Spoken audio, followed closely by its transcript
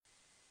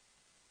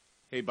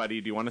Hey,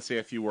 buddy, do you want to say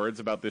a few words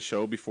about this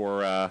show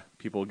before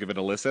people give it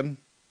a listen?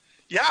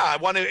 Yeah, I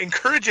want to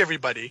encourage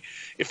everybody,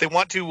 if they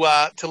want to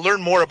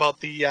learn more about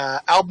the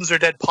Albums Are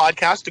Dead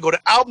podcast, to go to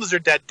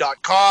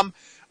albumsaredead.com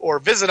or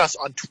visit us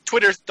on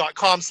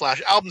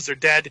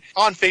twitter.com/albumsaredead,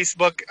 on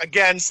Facebook,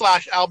 again,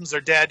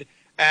 /albumsaredead,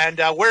 and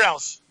where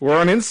else? We're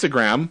on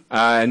Instagram,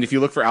 and if you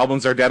look for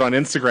Albums Are Dead on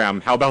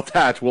Instagram, how about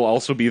that? We'll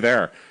also be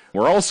there.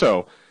 We're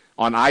also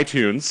on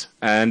iTunes,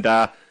 and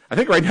I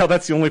think right now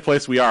that's the only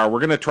place we are. We're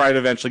going to try to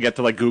eventually get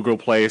to like Google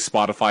Play,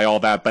 Spotify, all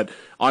that, but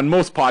on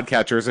most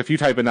podcatchers, if you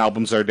type in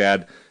Albums Are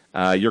Dead,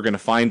 you're going to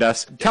find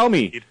us. Tell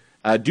me,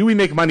 do we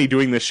make money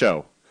doing this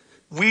show?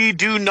 We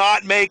do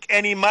not make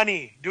any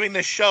money doing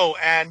this show,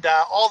 and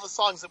all the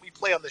songs that we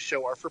play on the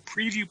show are for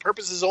preview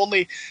purposes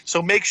only,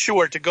 so make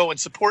sure to go and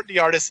support the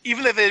artists.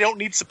 Even if they don't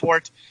need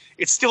support,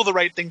 it's still the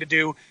right thing to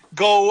do.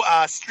 Go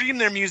stream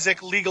their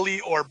music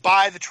legally or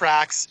buy the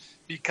tracks,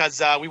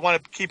 because we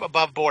want to keep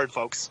above board,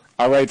 folks.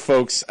 All right,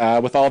 folks,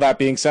 with all that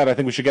being said, I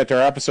think we should get to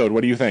our episode.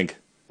 What do you think?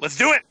 Let's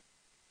do it!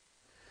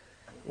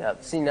 Yeah,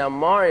 see, now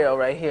Mario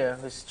right here,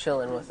 who's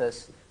chilling with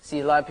us.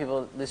 See, a lot of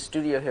people, this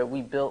studio here,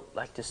 we built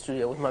like the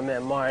studio with my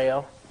man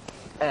Mario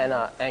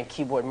and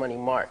Keyboard Money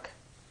Mark,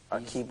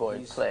 our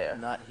keyboard player.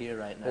 He's not here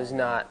right now. Who's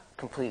not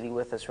completely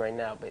with us right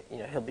now, but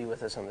he'll be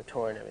with us on the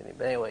tour and everything.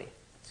 But anyway,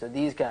 so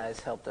these guys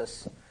helped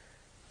us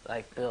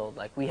like build.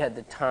 Like, we had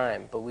the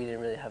time, but we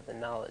didn't really have the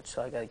knowledge.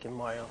 So I got to give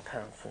Mario a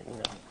pound for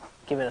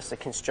giving us the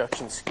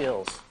construction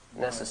skills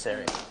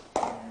necessary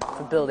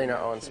for building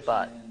our own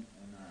spot.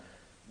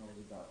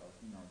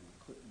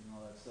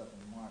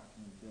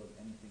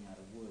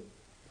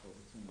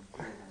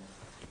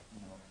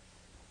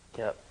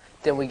 Yep.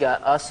 Then we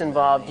got us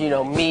involved,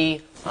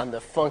 me on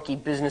the funky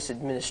business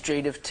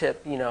administrative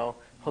tip,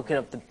 hooking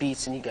up the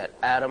beats, and you got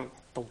Adam,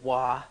 the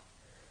wah,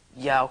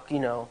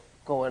 Yauk,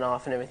 going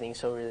off and everything.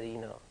 So really,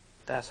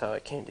 that's how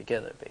it came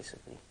together,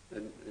 basically.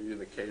 And are you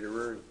the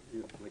caterer?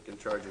 You like in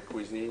charge of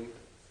cuisine?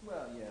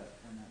 Well, yeah,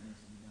 and that needs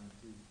to be done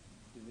too.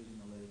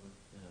 Division of labor.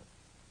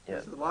 Yeah.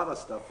 There's a lot of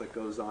stuff that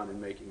goes on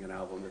in making an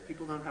album that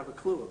people don't have a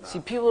clue about. See,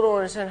 people don't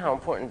understand how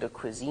important the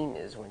cuisine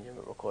is when you're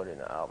recording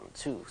an album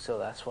too. So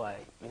that's why,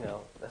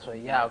 that's why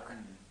Yauk.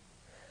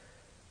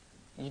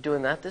 You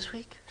doing that this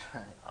week?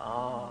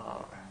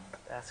 Oh,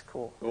 that's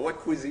cool. Well, what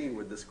cuisine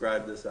would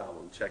describe this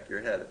album? Check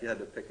your head if you had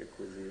to pick a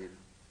cuisine.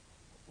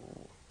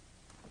 Ooh.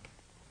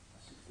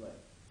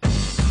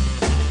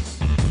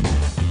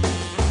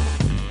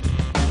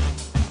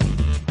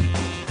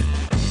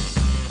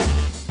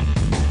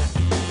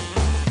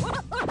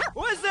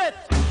 Who is it?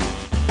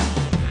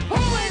 Who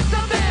is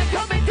the man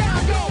coming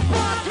down your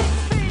block?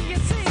 Keeps me, you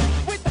see,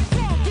 with the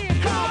funky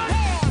car.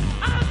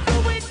 I'm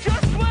doing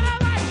just what I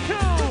like to.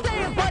 Today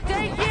is my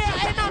day,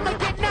 yeah, and I'ma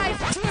get nice.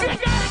 You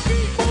gotta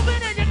keep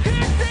moving and you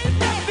can't say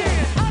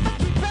nothing. I'ma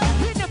keep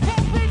helping and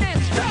pumping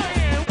and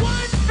starting.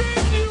 One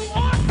thing you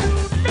ought to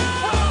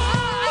know.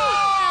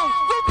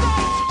 The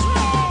bass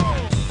control.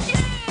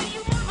 Yeah,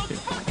 you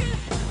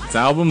motherfuckers. Its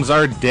albums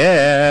are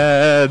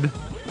dead.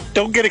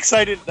 Don't get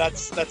excited. That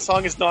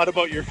song is not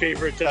about your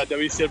favorite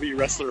WCW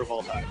wrestler of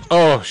all time.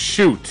 Oh,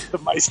 shoot. The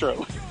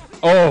Maestro.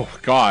 Oh,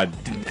 God.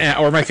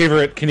 Or my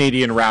favorite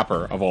Canadian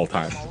rapper of all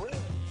time.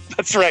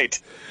 That's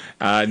right.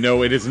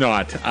 No, it is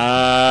not.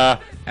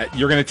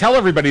 You're going to tell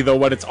everybody, though,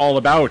 what it's all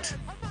about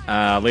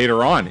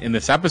later on in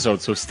this episode,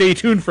 so stay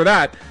tuned for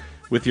that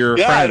with your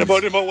friends.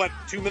 Yeah, about what,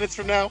 2 minutes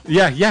from now?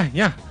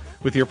 Yeah.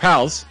 With your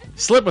pals.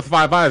 Slip with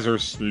 5 eyes or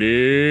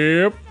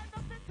slip.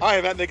 Hi,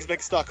 I'm at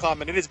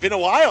MixMix.com, and it has been a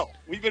while.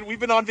 We've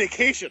been on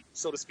vacation,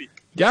 so to speak.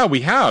 Yeah,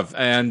 we have,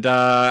 and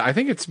I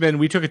think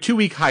we took a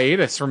 2-week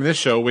hiatus from this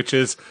show, which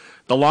is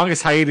the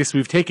longest hiatus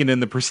we've taken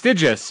in the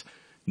prestigious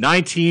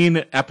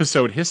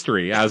 19-episode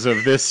history as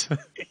of this.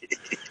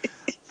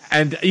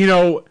 And,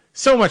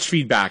 so much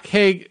feedback.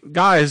 Hey,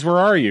 guys, where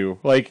are you?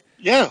 Like,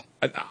 yeah.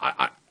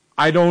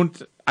 I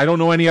don't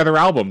know any other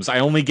albums. I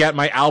only get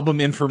my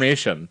album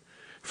information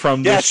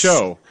from this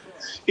show.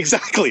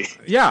 Exactly.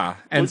 Yeah.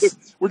 And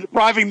we're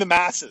depriving the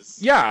masses.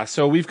 Yeah,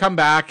 so we've come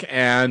back,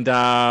 and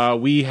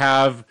we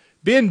have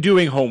been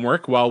doing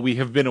homework while we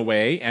have been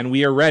away, and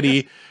we are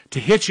ready to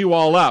hit you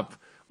all up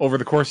over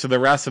the course of the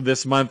rest of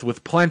this month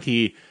with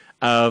plenty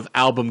of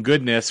album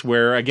goodness,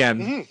 where,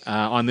 again,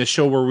 on this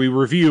show where we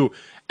review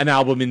an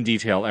album in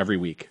detail every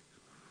week.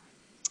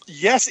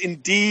 Yes,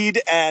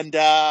 indeed, and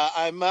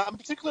I'm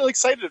particularly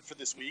excited for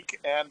this week,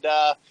 and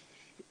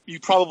you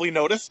probably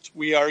noticed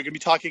we are going to be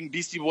talking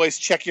Beastie Boys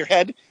 "Check Your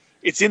Head."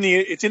 It's in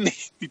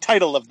the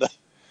title of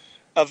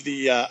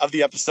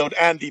the episode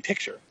and the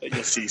picture that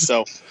you'll see.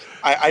 So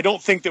I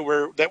don't think that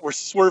we're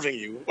swerving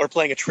you or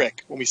playing a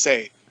trick when we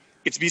say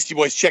it's Beastie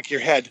Boys "Check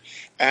Your Head,"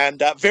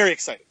 and very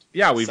excited.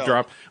 Yeah,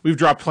 we've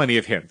dropped plenty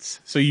of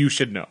hints, so you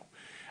should know.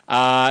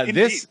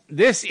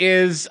 This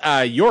is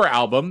your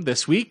album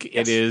this week.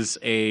 Yes. It is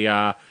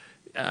a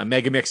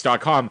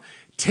Megamix.com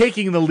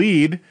taking the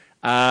lead.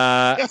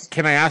 Yes.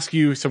 Can I ask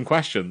you some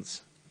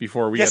questions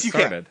before we get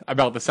started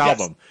about this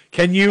album?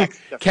 Yes.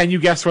 Can you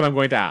guess what I'm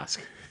going to ask?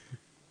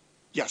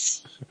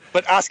 Yes,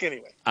 but ask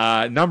anyway.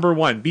 Number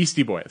one,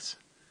 Beastie Boys.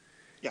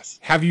 Yes.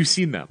 Have you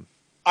seen them?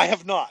 I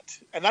have not,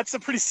 and that's a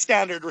pretty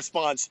standard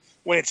response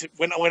when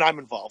I'm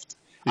involved.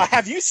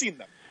 Have you seen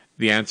them?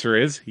 The answer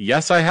is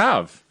yes, I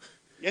have.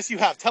 Yes, you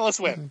have. Tell us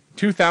when.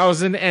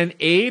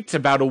 2008,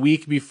 about a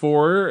week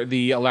before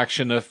the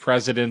election of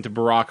President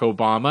Barack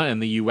Obama in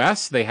the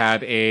U.S., they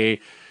had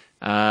a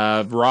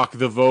Rock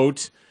the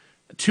Vote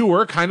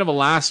tour, kind of a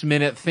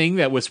last-minute thing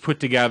that was put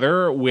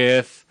together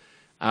with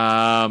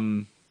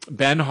Ben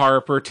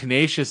Harper,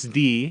 Tenacious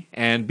D,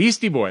 and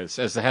Beastie Boys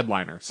as the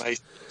headliners.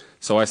 Nice.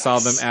 So I saw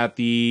them at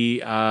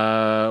the,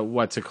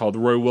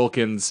 Roy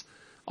Wilkins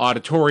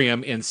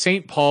Auditorium in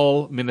St.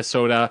 Paul,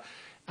 Minnesota,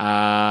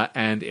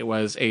 and it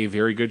was a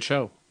very good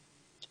show.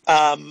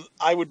 During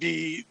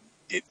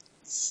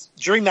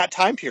that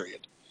time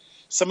period,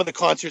 some of the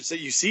concerts that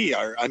you see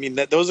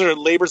those are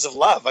labors of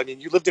love. I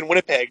mean, you lived in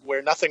Winnipeg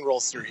where nothing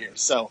rolls through here.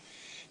 So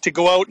to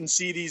go out and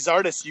see these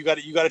artists, you got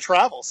to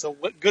travel. So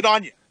good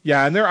on you.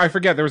 Yeah, and I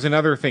forget, there was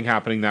another thing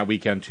happening that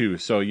weekend too.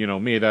 So,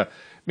 made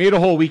a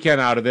whole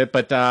weekend out of it.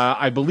 But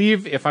I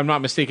believe, if I'm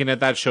not mistaken, at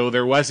that show,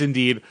 there was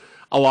indeed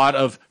a lot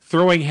of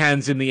throwing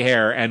hands in the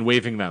air and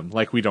waving them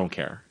like we don't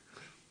care.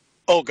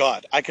 Oh,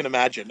 God, I can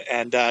imagine.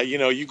 And,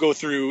 you go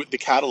through the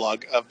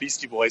catalog of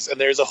Beastie Boys, and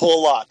there's a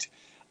whole lot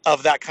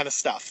of that kind of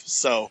stuff.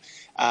 So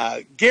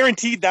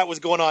guaranteed that was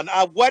going on.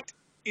 What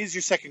is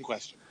your second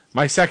question?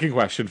 My second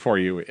question for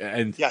you,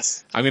 and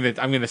yes, I'm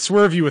gonna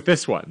swerve you with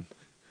this one.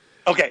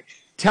 Okay.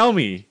 Tell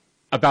me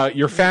about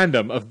your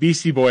fandom of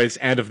Beastie Boys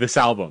and of this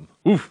album.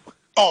 Oof.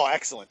 Oh,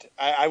 excellent.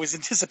 I was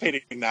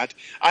anticipating that.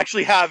 I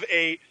actually have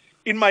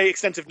in my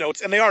extensive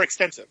notes, and they are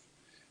extensive,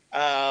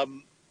 I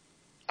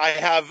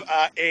have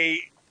a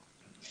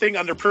thing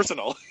under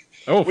personal,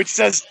 which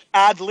says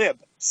ad lib.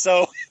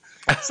 So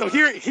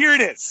here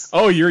it is.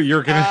 Oh,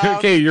 you're gonna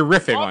okay. You're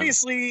riffing.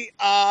 Obviously,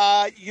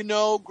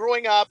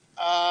 growing up,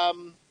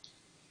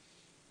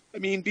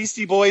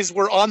 Beastie Boys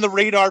were on the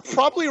radar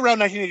probably around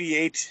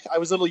 1988. I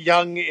was a little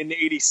young in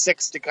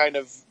 '86 to kind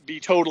of be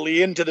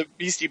totally into the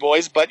Beastie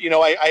Boys, but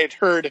I had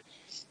heard,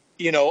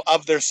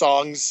 of their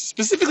songs,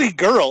 specifically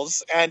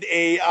 "Girls" and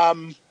a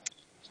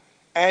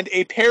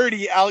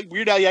parody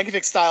Weird Al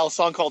Yankovic style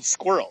song called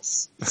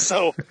 "Squirrels."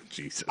 So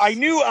Jesus. I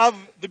knew of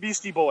the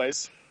Beastie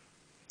Boys,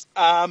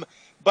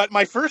 but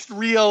my first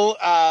real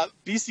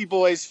Beastie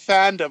Boys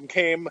fandom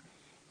came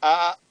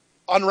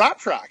on Rap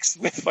Tracks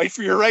with "Fight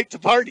for Your Right to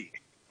Party."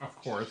 Of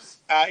course.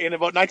 In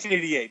about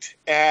 1988,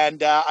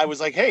 and I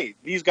was like, "Hey,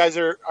 these guys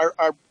are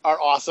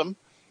awesome.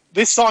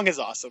 This song is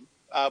awesome."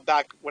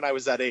 Back when I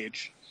was that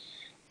age,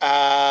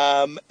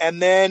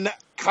 and then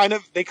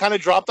they kind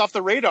of dropped off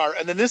the radar,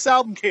 and then this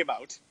album came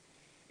out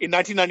in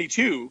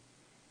 1992,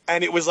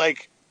 and it was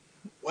like,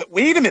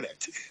 wait a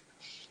minute,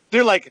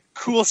 they're like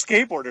cool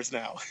skateboarders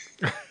now.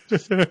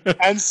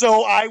 And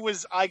so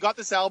I got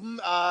this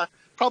album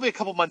probably a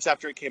couple months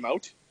after it came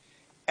out,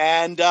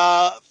 and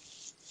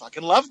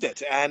fucking loved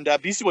it. And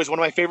Beastie Boys, one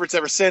of my favorites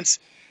ever since,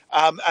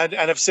 and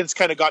have since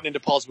kind of gotten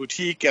into Paul's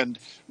Boutique and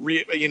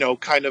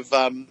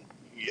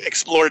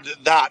explored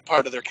that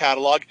part of their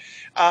catalog.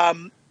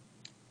 From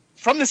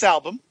this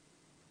album,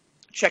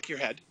 Check Your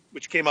Head,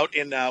 which came out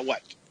in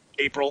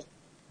April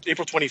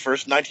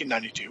 21st,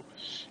 1992.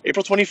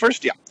 April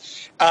 21st, yeah.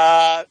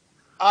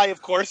 I,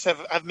 of course,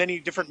 have many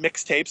different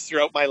mixtapes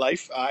throughout my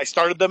life. I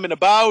started them in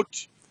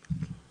about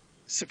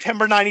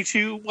September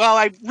 92. Well,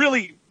 I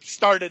really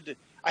started...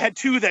 I had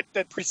two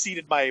that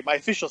preceded my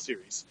official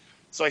series.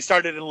 So I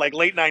started in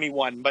late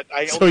 91, but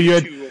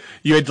you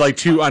had like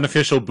two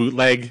unofficial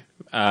bootleg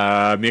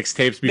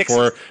mixtapes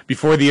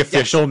before the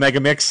official Mega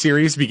Mix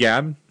series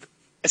began?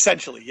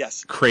 Essentially,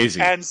 yes. Crazy.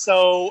 And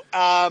so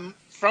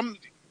from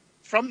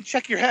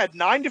Check Your Head,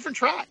 9 different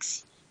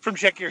tracks from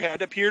Check Your Head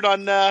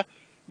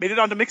made it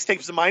onto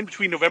mixtapes of mine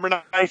between November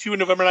 92 and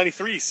November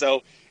 93.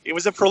 So it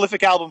was a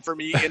prolific album for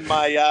me in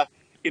my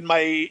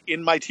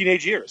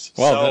teenage years.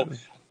 Well,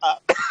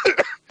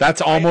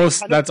 that's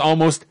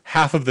almost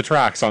half of the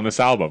tracks on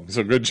this album.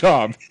 So good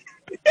job.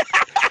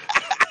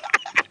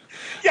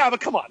 Yeah,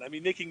 but come on.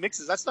 Making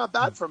mixes, that's not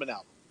bad from an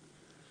album.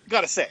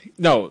 Gotta say.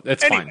 No,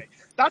 that's anyway, fine.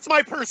 That's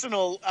my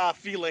personal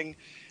feeling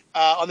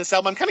on this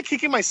album. I'm kind of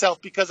kicking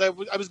myself because I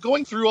was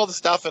going through all the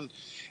stuff and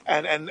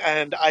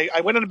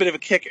I went on a bit of a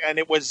kick, and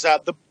it was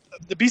the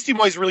Beastie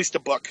Boys released a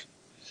book.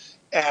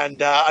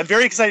 And I'm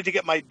very excited to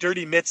get my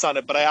dirty mitts on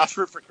it, but I asked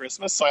for it for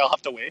Christmas, so I'll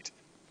have to wait.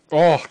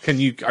 Oh,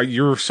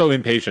 you're so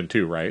impatient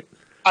too, right?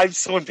 I'm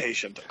so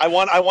impatient. I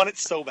want it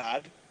so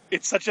bad.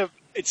 It's such a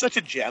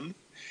gem.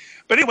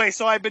 But anyway,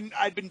 so I've been doing,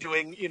 I've been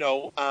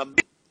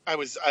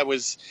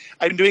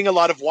doing a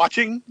lot of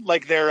watching,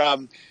 like their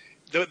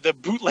the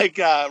bootleg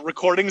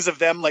recordings of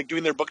them like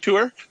doing their book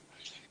tour,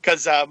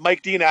 because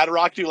Mike D and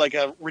Adderrock do like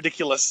a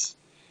ridiculous,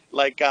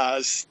 they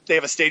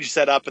have a stage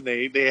set up and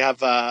they have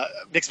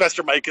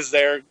Mixmaster Mike is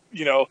there,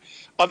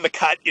 on the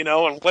cut,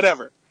 and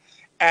whatever.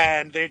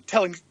 And they're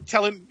telling,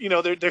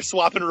 they're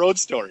swapping road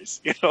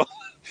stories,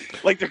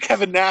 like they're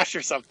Kevin Nash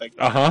or something.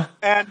 Uh-huh.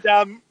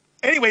 And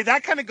anyway,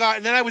 that kind of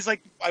and then I was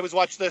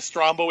watching the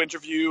Strombo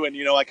interview, and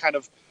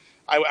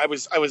I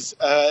was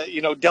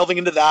delving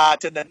into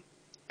that, and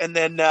and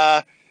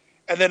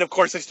then of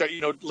course I start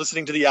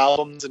listening to the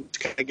albums and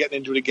kind of getting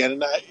into it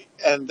again,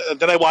 and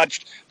then I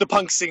watched The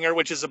Punk Singer,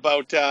 which is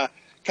about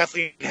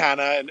Kathleen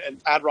Hanna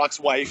and Ad Rock's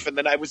wife, and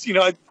then I was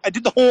I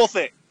did the whole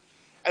thing,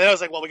 and then I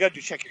was like, well, we got to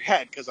do Check Your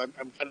Head because I'm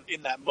kind of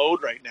in that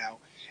mode right now,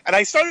 and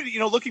I started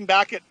looking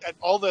back at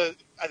all the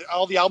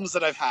albums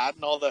that I've had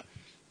and all the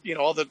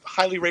all the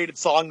highly rated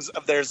songs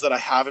of theirs that I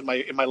have in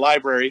my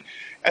library,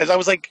 as I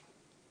was like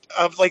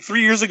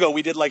 3 years ago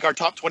we did like our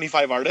top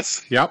 25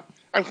 artists. Yep.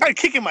 I'm kind of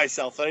kicking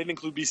myself that I didn't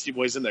include Beastie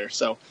Boys in there,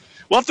 so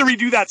we'll have to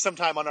redo that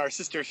sometime on our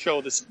sister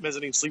show, this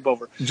Mezzanine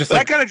Sleepover.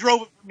 That kind of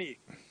drove it for me.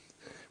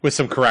 With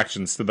some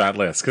corrections to that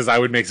list, because I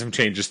would make some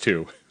changes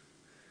too.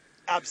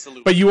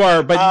 Absolutely. But you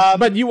are,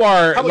 but you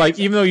are like,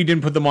 you? even though you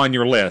didn't put them on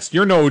your list,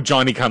 you're no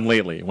Johnny Come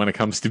Lately when it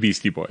comes to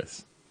Beastie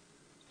Boys.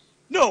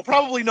 No,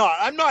 probably not.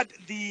 I'm not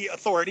the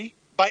authority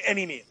by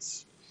any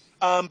means.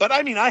 But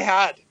I mean, I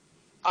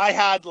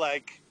had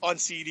like on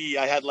CD,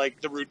 I had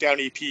like the Root Down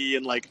EP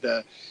and like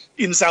the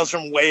In Sounds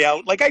from Way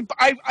Out. Like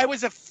I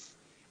wasn't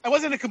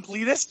a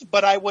completist,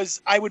 but I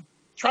would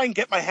try and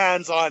get my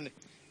hands on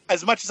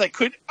as much as I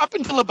could up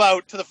until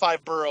about to the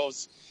Five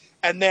Boroughs.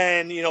 And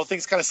then,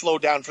 things kind of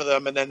slowed down for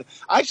them. And then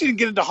I actually didn't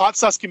get into Hot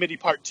Sauce Committee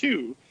Part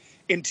 2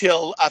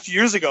 until a few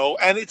years ago.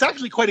 And it's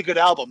actually quite a good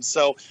album.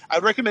 So I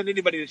would recommend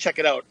anybody to check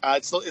it out.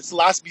 It's the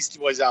last Beastie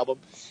Boys album,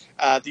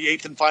 the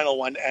 8th and final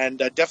one. And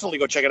definitely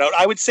go check it out.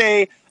 I would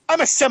say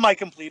I'm a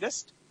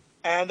semi-completist.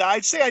 And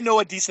I'd say I know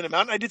a decent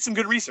amount. I did some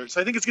good research, so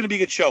I think it's going to be a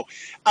good show.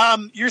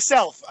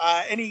 Yourself,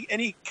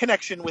 any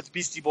connection with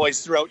Beastie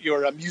Boys throughout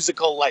your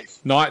musical life?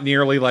 Not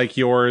nearly like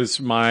yours.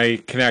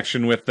 My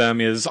connection with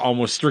them is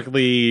almost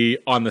strictly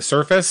on the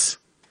surface.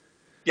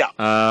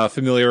 Yeah.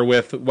 Familiar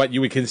with what you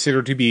would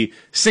consider to be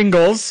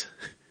singles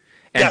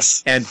and,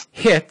 yes. and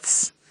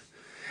hits.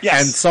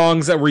 Yes. And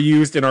songs that were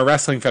used in our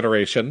wrestling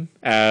federation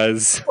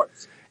as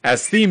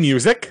theme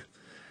music.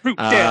 Root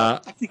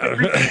down.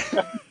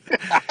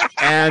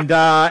 And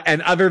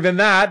other than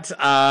that,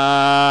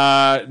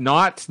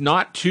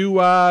 not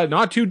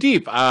too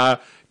deep.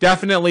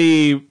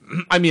 Definitely,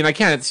 I mean, I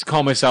can't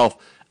call myself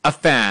a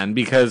fan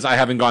because I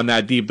haven't gone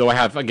that deep, though I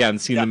have again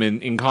seen them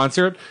in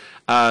concert.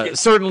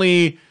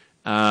 Certainly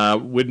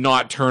would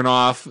not turn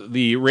off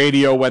the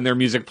radio when their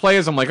music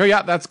plays. I'm like, oh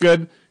yeah, that's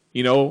good,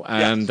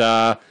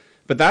 and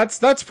but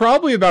that's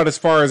probably about as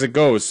far as it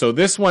goes. So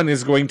this one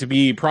is going to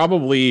be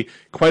probably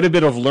quite a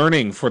bit of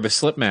learning for the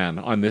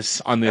Slipman on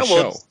this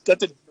show.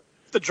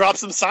 To drop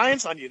some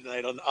science on you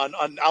tonight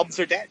on Albums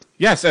Are Dead.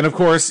 Yes, and of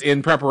course,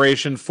 in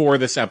preparation for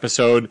this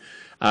episode,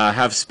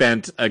 have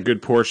spent a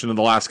good portion of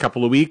the last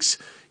couple of weeks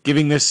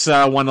giving this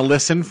one a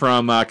listen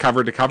from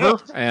cover to cover,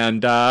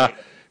 and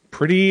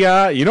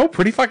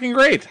pretty fucking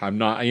great. I'm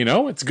not,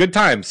 it's good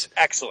times.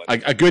 Excellent.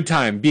 A good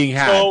time being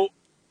had. So,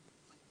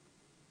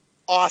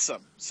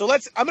 awesome. So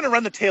I'm going to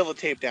run the tail of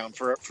the tape down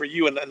for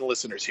you and the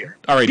listeners here.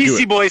 All right,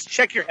 Beastie Boys,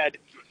 Check Your Head,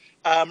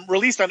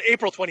 released on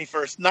April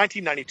 21st,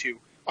 1992.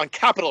 On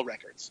Capitol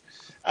Records.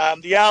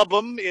 The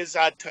album is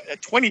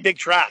 20 big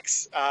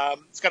tracks.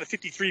 It's got a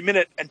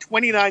 53-minute and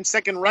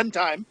 29-second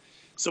runtime,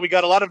 so we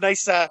got a lot of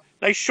nice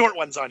short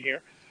ones on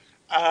here.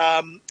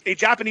 A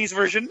Japanese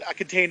version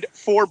contained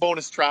 4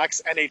 bonus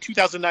tracks, and a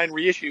 2009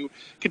 reissue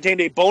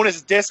contained a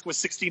bonus disc with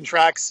 16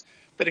 tracks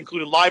that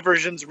included live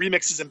versions,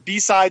 remixes, and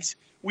B-sides.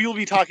 We will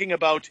be talking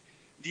about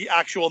the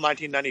actual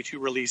 1992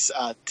 release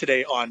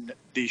today on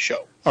the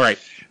show. All right.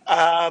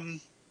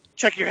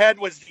 Check Your Head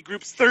was the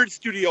group's 3rd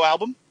studio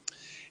album.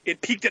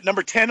 It peaked at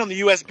number 10 on the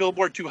U.S.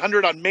 Billboard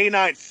 200 on May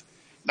 9th,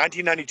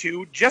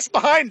 1992, just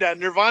behind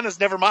Nirvana's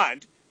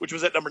Nevermind, which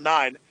was at number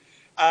 9.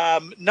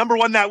 Number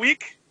 1 that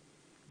week,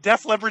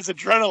 Def Leppard's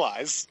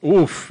Adrenalize.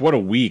 Oof, what a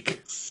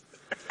week.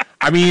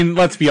 I mean,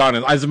 let's be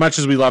honest. As much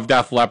as we love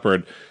Def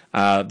Leppard,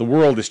 the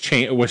world was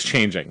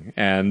changing.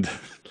 And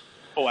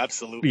oh,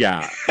 absolutely.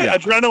 Yeah.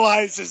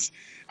 Adrenalize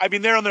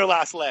they're on their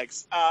last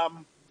legs.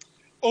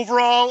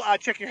 Overall,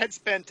 Check Your Head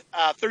spent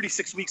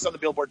 36 weeks on the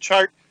Billboard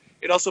chart.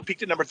 It also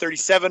peaked at number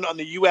 37 on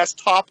the U.S.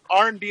 top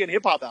R&B and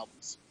hip-hop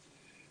albums.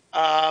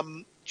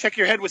 Check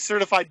Your Head was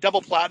certified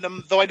double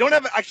platinum, though I don't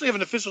actually have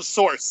an official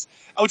source.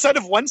 Outside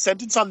of one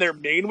sentence on their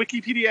main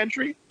Wikipedia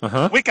entry.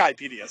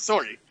 Wikipedia,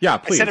 sorry. Yeah,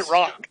 please. I said it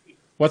wrong.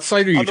 What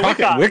site are you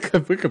talking about?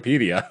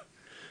 Wikipedia.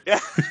 Yeah.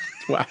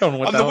 Well, I don't know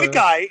what on the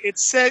Wiki, it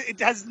said it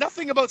has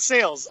nothing about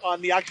sales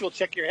on the actual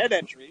Check Your Head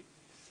entry,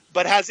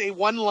 but has a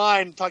one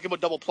line talking about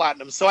double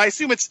platinum. So I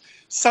assume it's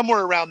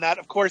somewhere around that.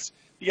 Of course,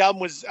 the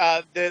album was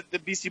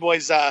the Beastie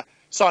Boys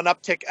saw an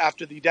uptick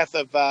after the death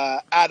of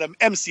Adam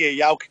MCA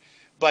Yauk,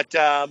 but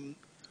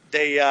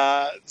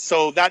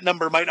so that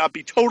number might not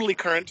be totally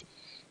current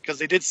because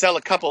they did sell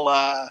a couple,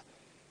 a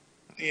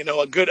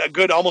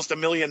good almost 1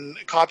 million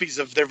copies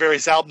of their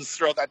various albums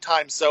throughout that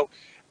time. So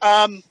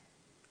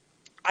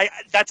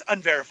that's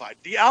unverified.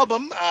 The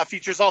album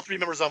features all 3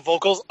 members on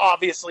vocals,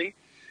 obviously,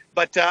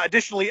 but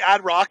additionally,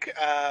 Ad Rock,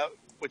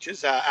 which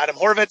is Adam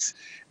Horvitz,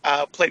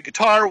 played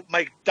guitar.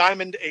 Mike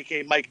Diamond,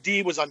 a.k.a. Mike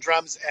D, was on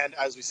drums. And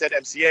as we said,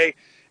 MCA,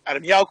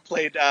 Adam Yauk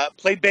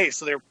played bass.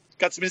 So they've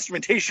got some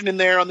instrumentation in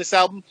there on this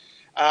album.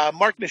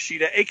 Mark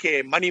Nishida,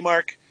 a.k.a. Money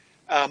Mark,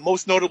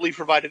 most notably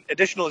provided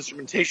additional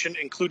instrumentation,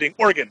 including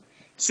organ,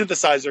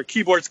 synthesizer,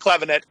 keyboards,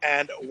 clavinet,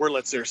 and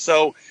Wurlitzer.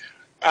 So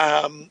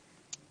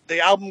the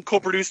album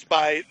co-produced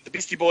by the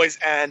Beastie Boys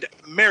and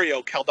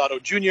Mario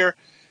Caldato Jr.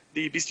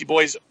 The Beastie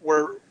Boys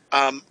were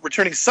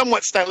returning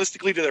somewhat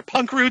stylistically to their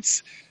punk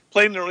roots,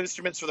 playing their own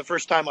instruments for the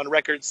first time on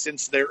records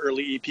since their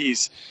early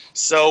EPs.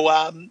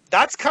 So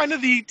that's kind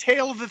of the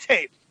tale of the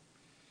tape.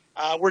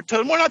 We're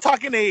not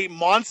talking a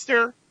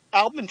monster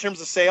album in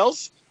terms of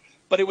sales,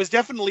 but it was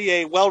definitely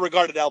a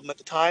well-regarded album at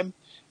the time,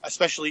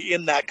 especially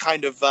in that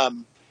kind of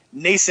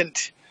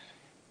nascent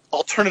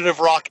alternative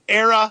rock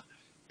era.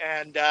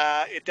 And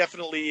it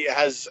definitely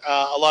has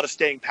a lot of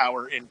staying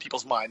power in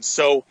people's minds.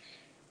 So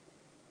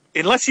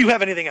unless you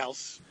have anything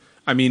else,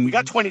 I mean, we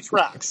got 20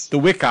 tracks. The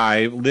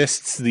Wiki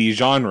lists the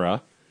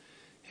genre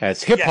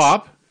as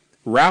hip-hop,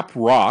 rap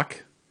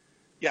rock,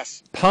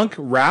 Yes. punk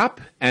rap,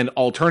 and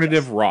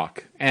alternative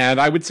rock. And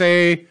I would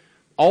say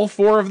all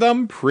four of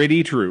them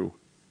pretty true.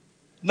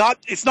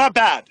 It's not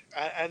bad.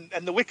 And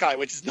the Wiki,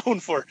 which is known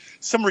for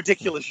some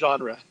ridiculous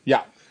genre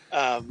Yeah.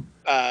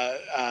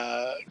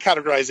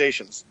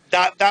 categorizations,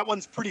 that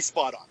one's pretty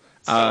spot on.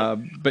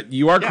 So, But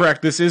you are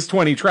correct. This is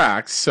 20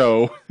 tracks,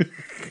 so...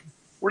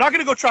 we're not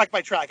going to go track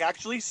by track,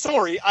 actually.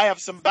 Sorry, I have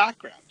some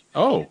background.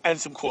 Oh. And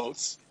some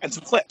quotes and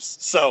some clips.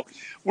 So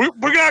we're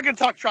not going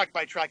to talk track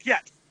by track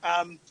yet.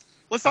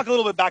 Let's talk a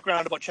little bit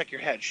background about Check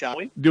Your Head, shall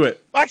we? Do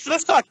it. Well, actually,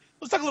 let's talk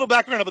a little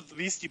background about the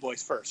Beastie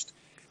Boys first.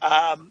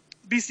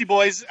 Beastie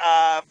Boys,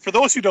 for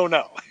those who don't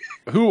know.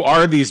 Who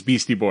are these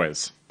Beastie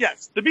Boys?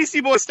 Yes, the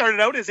Beastie Boys started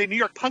out as a New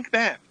York punk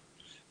band.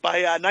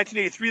 By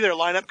 1983, their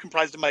lineup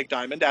comprised of Mike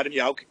Diamond, Adam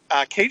Yauch,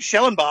 Kate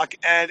Schellenbach,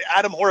 and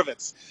Adam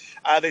Horovitz.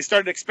 They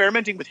started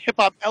experimenting with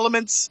hip-hop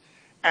elements,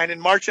 and in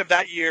March of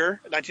that year,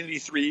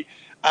 1983,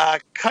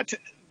 cut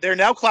their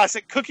now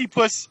classic Cookie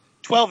Puss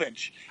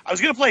 12-inch. I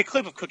was going to play a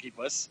clip of Cookie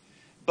Puss,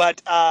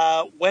 but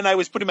when I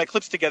was putting my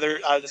clips together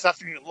this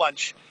afternoon at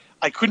lunch,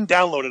 I couldn't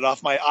download it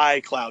off my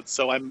iCloud,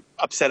 so I'm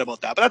upset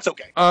about that. But that's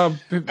okay.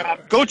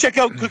 Go check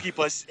out Cookie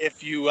Puss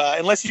if you,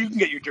 unless you can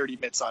get your dirty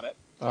mitts on it.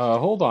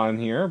 Hold on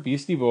here.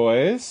 Beastie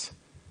Boys.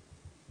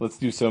 Let's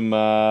do some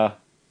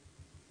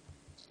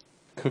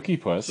Cookie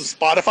Puss. So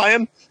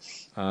Spotifying.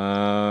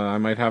 I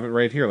might have it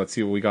right here. Let's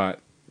see what we got.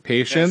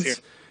 Patience.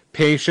 Yes,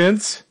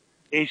 Patience.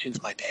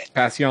 Patience, my bad.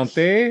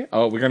 Paciente.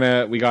 Oh, we got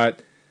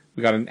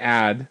an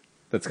ad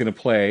that's gonna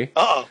play.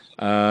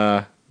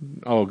 Uh-oh.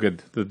 Oh,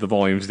 good. The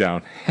volume's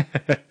down.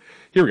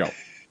 Here we go. Here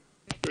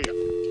we go.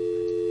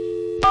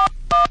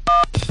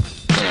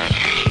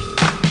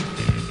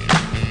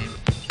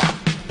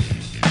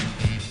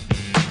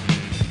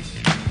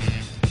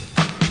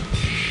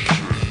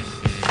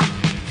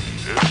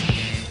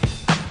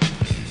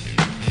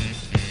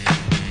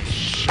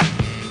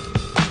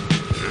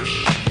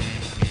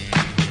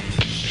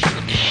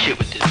 Shit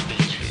with this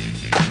bitch.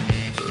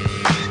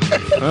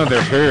 Oh,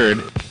 they're heard.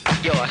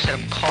 Yo, I said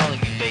I'm calling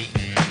you, bait.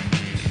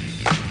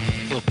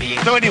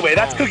 So anyway,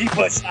 that's Cookie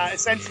Puss.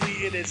 Essentially,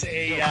 it is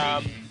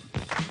a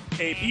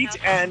beat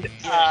and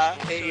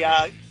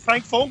a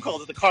frank phone call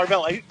to the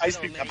Carvel Ice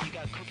Cream Company. You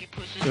got Cookie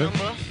Puss's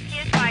number?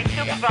 Here's my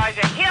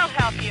supervisor. He'll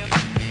help you.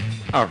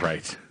 All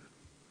right.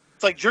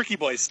 It's like Jerky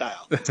Boys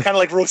style. It's kind of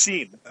like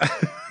Rosine.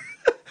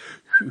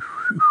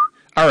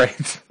 All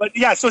right. But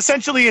yeah, so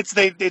essentially, it's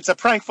a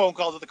prank phone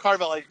call to the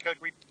Carvel Ice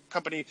Cream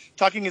Company,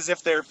 talking as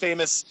if their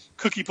famous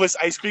Cookie Puss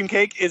ice cream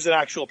cake is an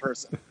actual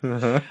person.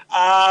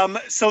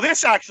 So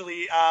this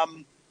actually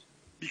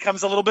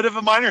becomes a little bit of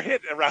a minor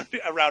hit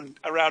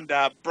around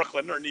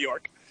Brooklyn or New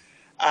York.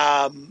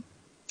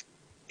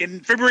 In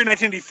February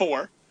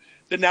 1984,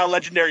 the now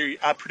legendary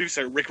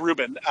producer Rick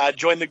Rubin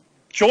joined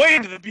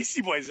the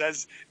Beastie Boys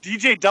as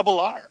DJ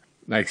Double R.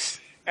 Nice.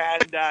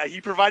 And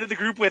he provided the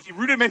group with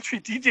rudimentary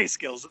DJ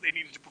skills that they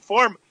needed to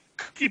perform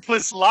Cookie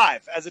Puss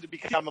live, as it had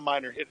become a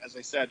minor hit, as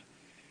I said.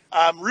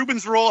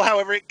 Rubin's role,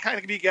 however, it kind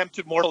of began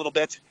to morph a little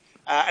bit.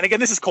 And again,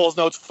 this is Cole's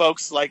notes,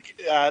 folks.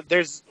 Like,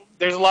 there's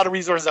a lot of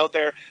resources out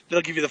there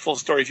that'll give you the full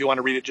story if you want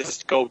to read it.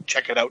 Just go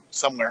check it out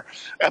somewhere.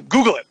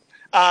 Google it.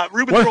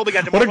 Rubin's role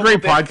began to morph What a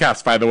great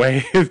podcast, by the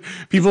way.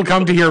 People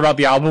come to hear about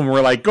the album, and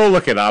we're like, go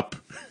look it up.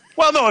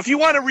 Well, no, if you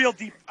want a real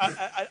deep,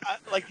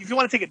 if you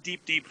want to take a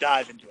deep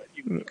dive into it,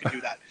 you can do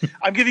that.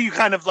 I'm giving you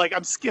kind of like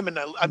I'm skimming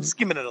it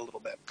a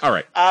little bit. All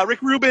right.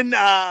 Rick Rubin,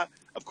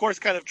 of course,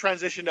 kind of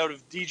transitioned out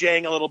of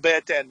DJing a little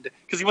bit, and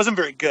because he wasn't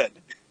very good,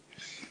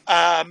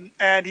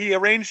 and he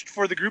arranged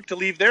for the group to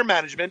leave their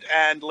management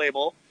and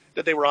label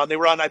that they were on. They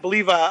were on, I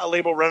believe, a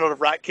label run out of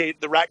Rat Cage.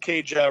 The Rat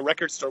Cage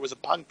record store was a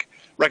punk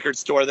record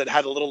store that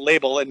had a little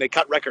label, and they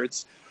cut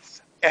records.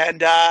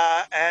 And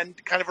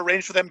kind of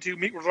arranged for them to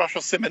meet with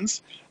Russell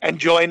Simmons and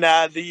join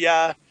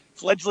the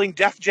fledgling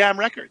Def Jam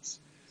Records.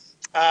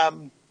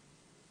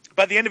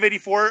 By the end of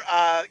 '84,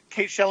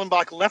 Kate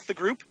Schellenbach left the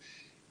group,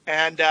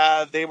 and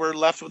they were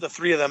left with the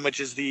three of them,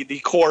 which is the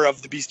core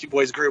of the Beastie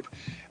Boys group.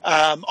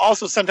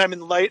 Also, sometime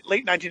in late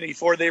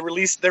 1984, they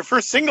released their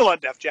first single on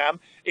Def Jam,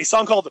 a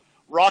song called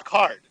 "Rock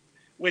Hard,"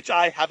 which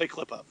I have a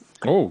clip of.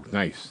 Oh,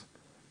 nice.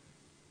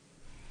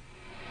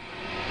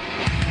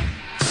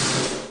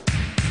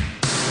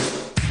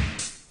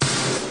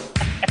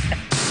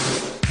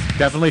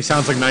 Definitely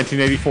sounds like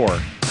 1984.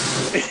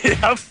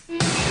 Yep.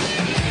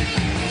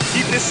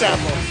 Keep this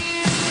sample.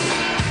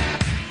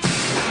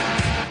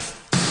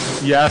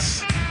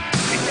 Yes.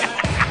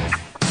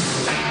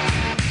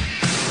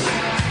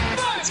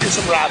 Let's get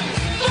some rap.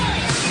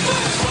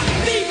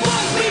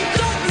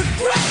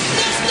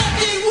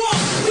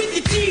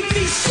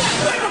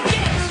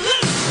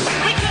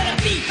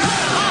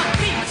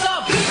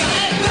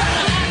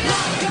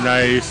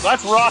 Nice. So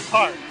that's Rock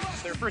Hard,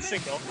 their first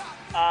single.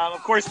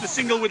 Of course, the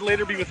single would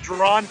later be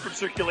withdrawn from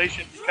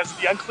circulation because of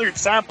the uncleared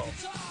sample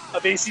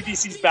of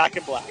AC/DC's Back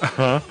in Black.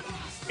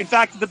 In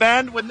fact, the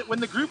band, when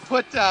the group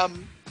did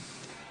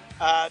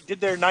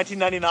their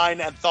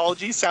 1999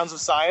 anthology, Sounds of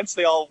Science,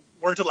 they all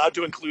weren't allowed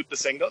to include the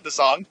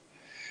song.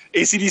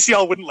 AC/DC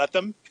all wouldn't let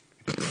them.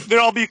 They'd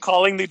all be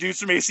calling the dudes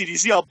from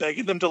AC/DC, all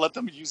begging them to let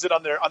them use it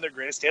on their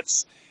greatest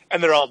hits,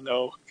 and they're all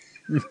no.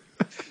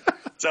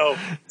 So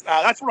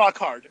that's Rock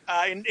Hard.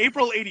 In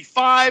April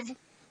 '85,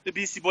 the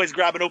Beastie Boys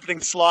grab an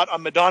opening slot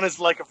on Madonna's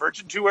Like a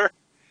Virgin tour.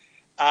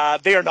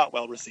 They are not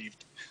well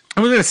received. I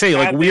was gonna say,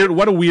 like,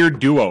 what a weird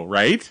duo,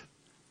 right?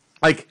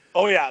 Like,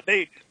 oh yeah,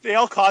 they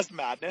all caused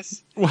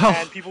madness,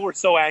 and people were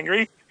so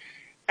angry,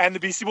 and the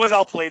Beastie Boys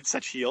all played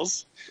such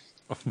heels.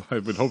 I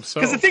would hope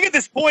so. Because the thing at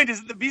this point is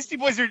that the Beastie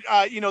Boys are,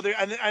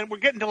 and we're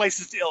getting to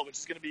License to Ill, which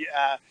is going to be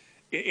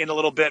in a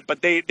little bit,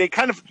 but they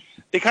kind of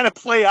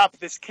play up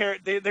this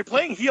they're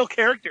playing heel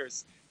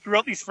characters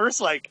throughout these first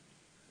like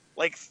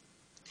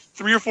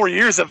 3 or 4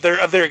 years of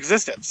their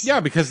existence. Yeah,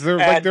 because they're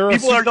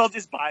people are all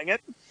just buying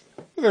it.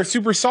 They're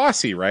super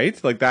saucy,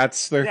 right? Like,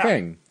 that's their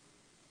thing.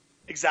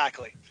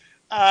 Exactly.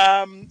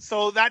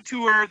 So that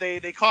tour,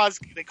 they cause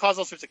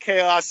all sorts of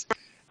chaos.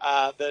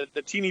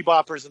 The teeny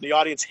boppers and the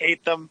audience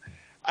hate them.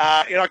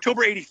 In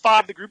October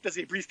 '85, the group does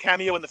a brief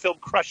cameo in the film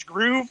Crush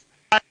Groove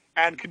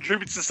and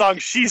contributes the song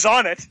She's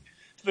On It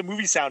to the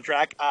movie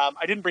soundtrack.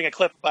 I didn't bring a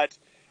clip, but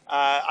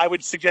I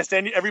would suggest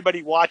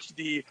everybody watch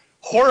the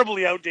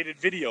horribly outdated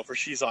video for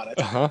She's On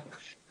It,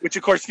 which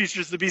of course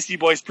features the Beastie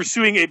Boys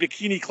pursuing a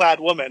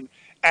bikini-clad woman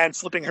and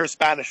slipping her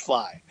Spanish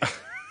fly.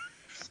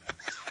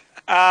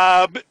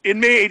 In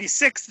May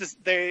 '86,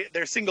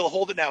 their single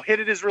Hold It Now Hit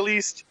It is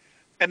released,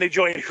 and they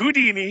joined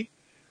Houdini,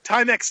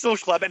 Timex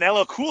Social Club, and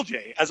LL Cool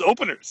J as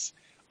openers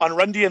on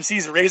Run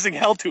DMC's Raising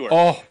Hell tour.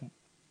 Oh,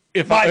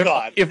 if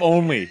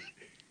only.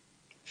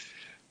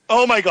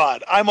 Oh my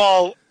God, I'm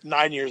all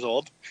 9 years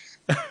old.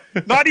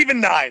 Not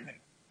even 9.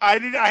 I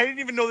didn't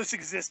even know this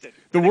existed.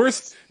 The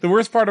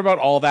worst part about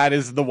all that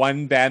is the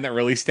one band that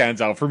really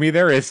stands out for me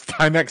there is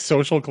Timex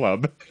Social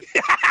Club.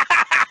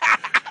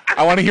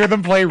 I want to hear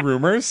them play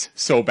Rumors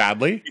so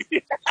badly.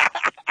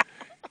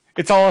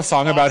 It's all a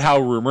song about how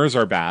rumors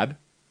are bad.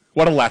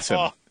 What a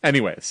lesson.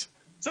 Anyways.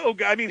 So,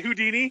 I mean,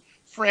 Houdini,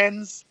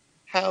 Friends,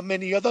 how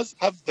many others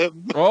have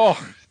them? Oh,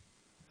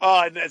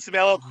 and some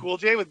LL Cool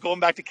J with Going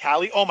Back to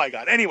Cali. Oh, my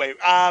God. Anyway,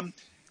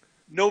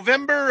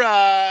 November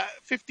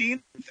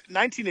 15th,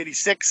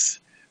 1986,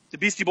 the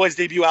Beastie Boys'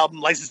 debut album,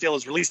 License to Ill,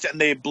 is released,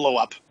 and they blow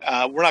up.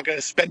 We're not going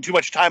to spend too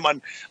much time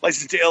on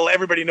License to Ill.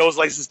 Everybody knows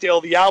License to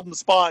Ill. The album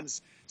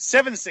spawns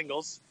 7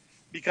 singles,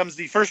 becomes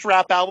the first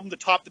rap album to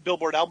top the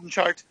Billboard album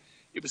chart.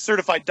 It was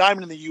certified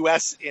diamond in the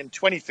U.S. in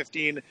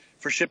 2015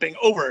 for shipping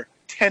over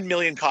 10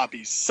 million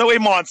copies. So a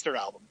monster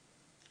album.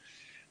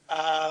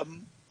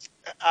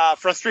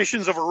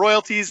 Frustrations over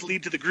royalties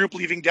lead to the group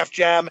leaving Def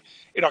Jam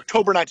in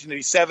October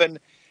 1987.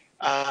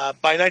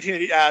 By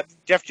 1980,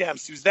 Def Jam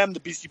sues them. The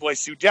Beastie Boys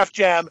sue Def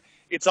Jam.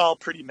 It's all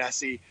pretty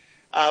messy.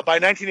 By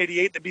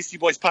 1988, the Beastie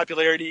Boys'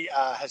 popularity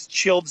has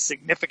chilled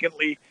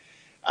significantly.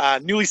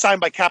 Newly signed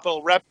by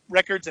Capitol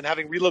Records and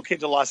having relocated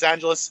to Los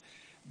Angeles,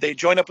 they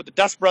join up with the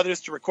Dust Brothers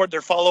to record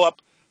their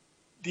follow-up,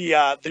 the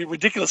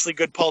ridiculously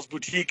good Paul's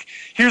Boutique.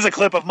 Here's a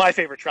clip of my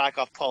favorite track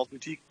off Paul's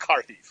Boutique,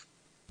 Car Thief.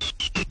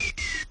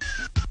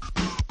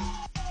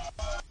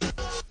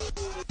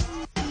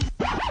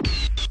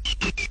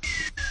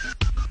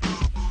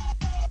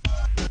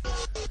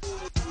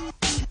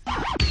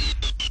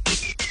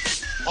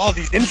 All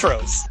these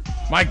intros.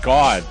 my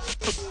God.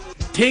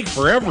 Take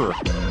forever.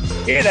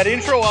 Yeah, that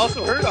intro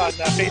also heard on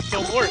Faith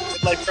No More,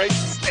 Midlife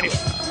Crisis. Anyway.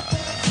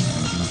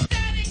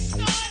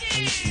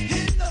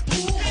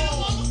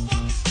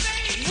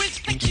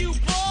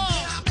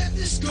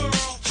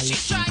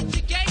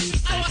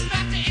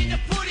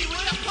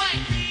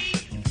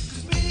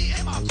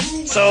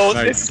 So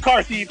nice. This is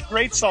Car Thief,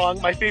 great song.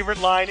 My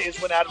favorite line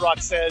is when Ad Rock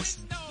says,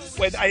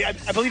 when I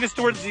believe it's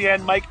towards the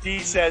end, Mike D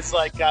says,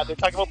 like, they're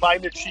talking about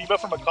buying their Chiba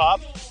from a cop.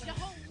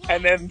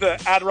 And then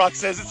the Ad Rock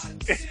says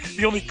it's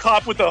the only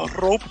cop with a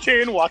rope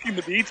chain walking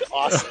the beat.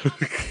 Awesome.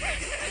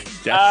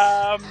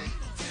 Yes.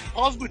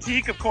 Paul's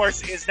Boutique, of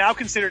course, is now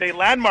considered a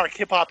landmark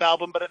hip-hop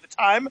album, but at the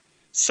time,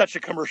 such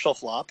a commercial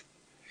flop.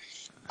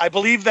 I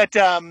believe that,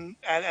 and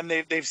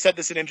they've said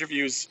this in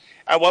interviews,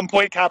 at one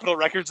point Capitol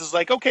Records is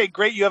like, okay,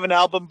 great, you have an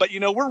album, but,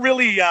 we're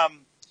really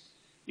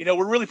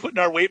putting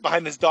our weight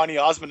behind this Donny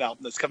Osmond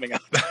album that's coming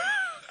out.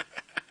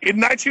 In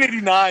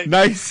 1989.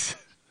 Nice.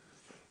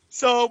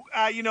 So,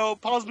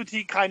 Paul's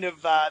Boutique kind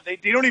of, they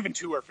don't even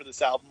tour for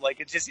this album. Like,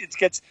 it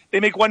gets,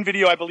 they make one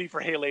video, I believe, for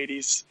Hey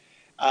Ladies.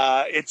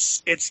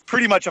 It's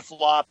pretty much a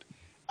flop.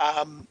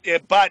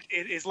 But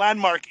it is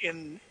landmark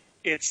in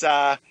its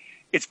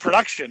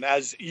production,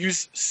 as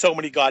used so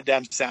many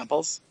goddamn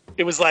samples.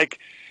 It was like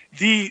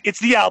it's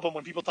the album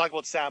when people talk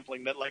about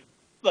sampling that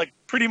like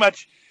pretty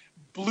much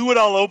blew it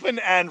all open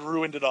and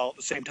ruined it all at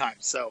the same time.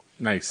 So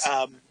Nice.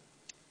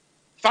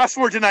 Fast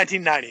forward to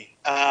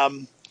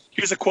 1990.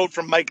 Here's a quote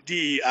from Mike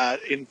D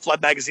in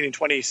Flood magazine in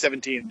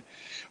 2017.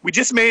 We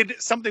just made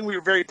something we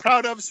were very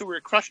proud of, so we were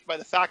crushed by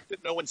the fact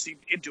that no one seemed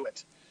into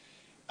it.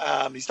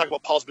 He's talking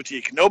about Paul's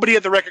Boutique. Nobody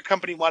at the record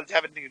company wanted to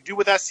have anything to do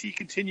with us, he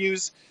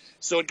continues.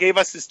 So it gave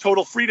us this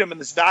total freedom in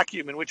this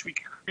vacuum in which we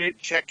could create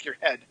Check Your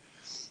Head.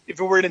 If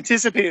it were an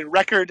anticipated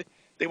record,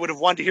 they would have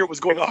wanted to hear what was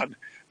going on.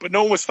 But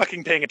no one was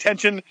fucking paying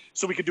attention,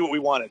 so we could do what we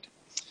wanted.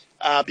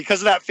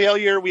 Because of that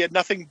failure, we had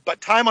nothing but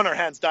time on our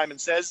hands,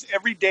 Diamond says.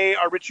 Every day,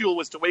 our ritual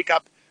was to wake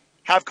up,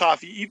 have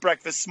coffee, eat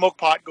breakfast, smoke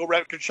pot, go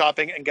record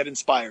shopping, and get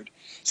inspired.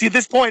 See, at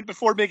this point,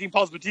 before making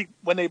Paul's Boutique,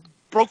 when they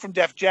broke from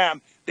Def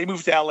Jam, they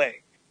moved to LA.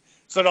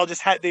 So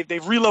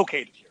they've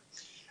relocated here.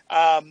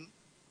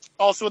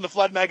 Also in the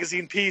Flood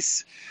magazine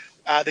piece,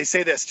 they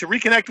say this: to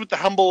reconnect with the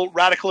humble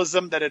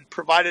radicalism that had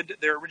provided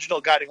their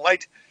original guiding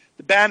light,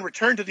 the band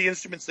returned to the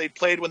instruments they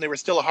played when they were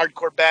still a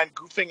hardcore band,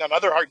 goofing on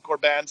other hardcore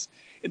bands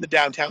in the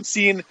downtown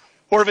scene.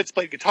 Horvitz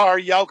played guitar,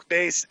 Yauk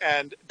bass,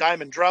 and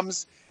Diamond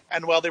drums.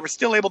 And while they were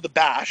still able to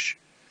bash,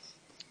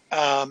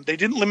 they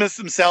didn't limit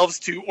themselves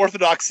to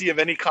orthodoxy of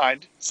any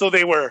kind. So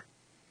they were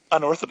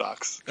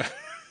unorthodox.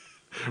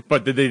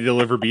 But did they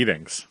deliver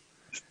beatings?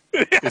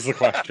 Is the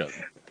question.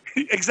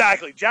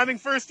 Exactly. Jamming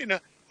first in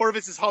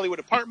Horvitz's Hollywood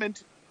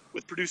apartment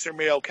with producer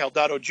Mario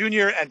Caldato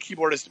Jr. and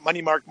keyboardist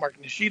Money Mark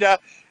Nishida.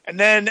 And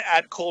then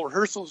at Cole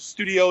Rehearsal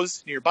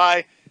Studios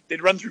nearby,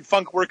 they'd run through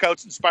funk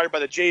workouts inspired by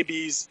the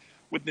JBs,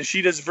 with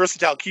Nishida's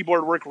versatile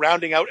keyboard work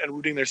rounding out and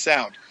rooting their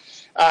sound.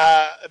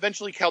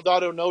 Eventually,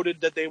 Caldato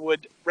noted that they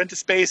would rent a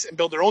space and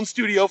build their own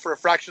studio for a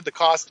fraction of the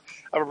cost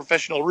of a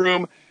professional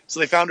room. So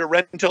they found a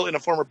rental in a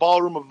former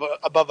ballroom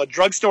above a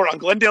drugstore on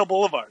Glendale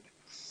Boulevard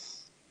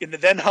in the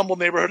then humble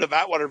neighborhood of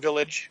Atwater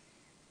Village.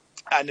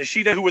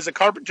 Nishida, who was a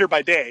carpenter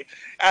by day,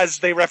 as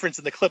they referenced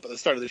in the clip at the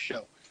start of the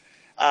show,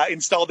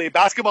 installed a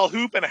basketball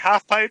hoop and a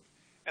half pipe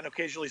and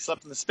occasionally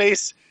slept in the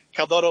space.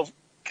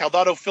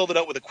 Caldato filled it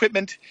out with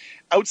equipment.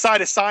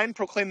 Outside, a sign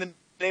proclaimed the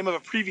name of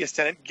a previous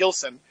tenant,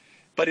 Gilson,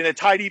 but in a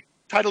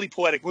tidally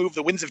poetic move,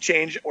 the winds of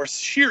change, or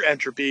sheer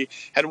entropy,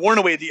 had worn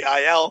away the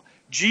IL.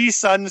 G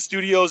Sun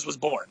Studios was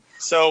born.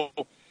 So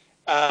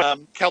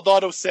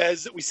Caldato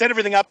says, we set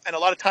everything up, and a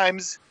lot of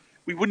times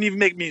we wouldn't even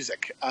make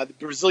music. The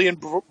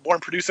Brazilian-born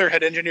producer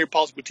had engineered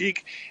Paul's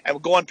Boutique and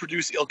would go on to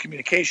produce Ill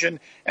Communication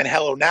and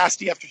Hello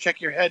Nasty after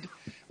Check Your Head.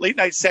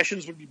 Late-night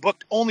sessions would be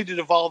booked only to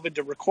devolve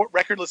into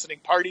record listening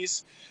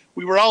parties.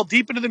 We were all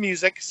deep into the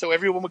music, so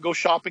everyone would go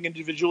shopping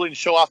individually and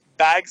show off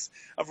bags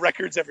of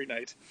records every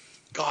night.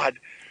 God.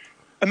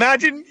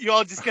 Imagine you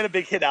all just get a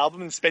big hit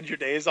album and spend your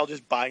days all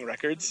just buying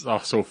records. Oh,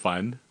 so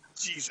fun.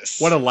 Jesus.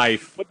 What a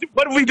life.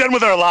 What have we done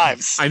with our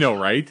lives? I know,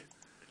 right?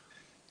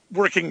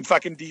 Working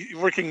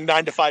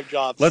 9-to-5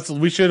 jobs.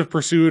 We should have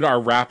pursued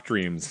our rap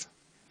dreams.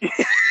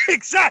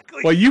 Exactly.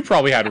 Well, you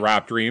probably had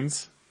rap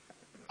dreams.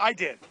 I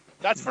did.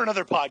 That's for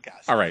another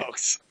podcast, all right,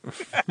 folks.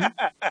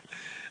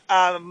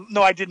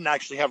 No, I didn't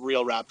actually have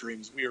real rap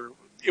dreams.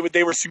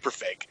 They were super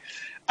fake.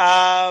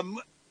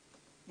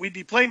 We'd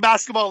be playing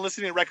basketball and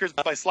listening to records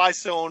by Sly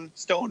Stone,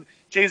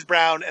 James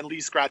Brown, and Lee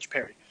Scratch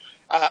Perry.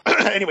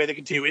 Anyway, they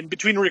continue. In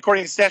between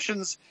recording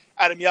sessions,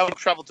 Adam Yauch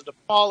traveled to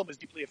Nepal and was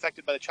deeply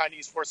affected by the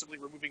Chinese forcibly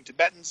removing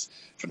Tibetans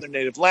from their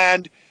native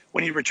land.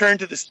 When he returned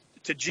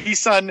to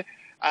G-Sun,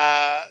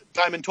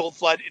 Diamond told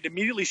Flood, it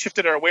immediately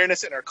shifted our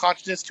awareness and our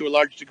consciousness to a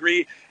large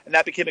degree, and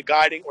that became a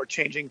guiding or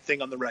changing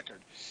thing on the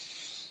record.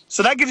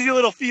 So that gives you a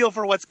little feel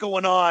for what's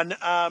going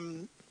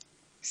on.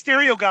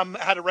 Stereo Gum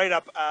had a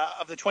write-up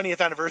of the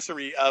 20th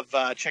anniversary of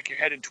Check Your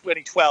Head in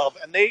 2012,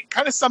 and they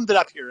kind of summed it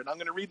up here. And I'm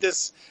going to read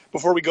this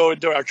before we go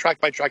into our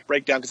track-by-track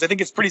breakdown, because I think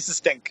it's pretty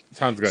succinct.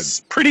 Sounds good. It's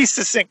pretty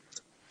succinct.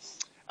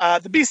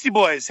 The Beastie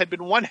Boys had been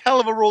on one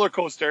hell of a roller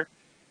coaster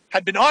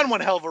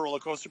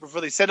before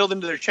they settled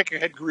into their Check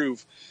Your Head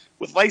groove.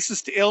 With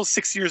License to Ill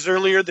 6 years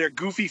earlier, their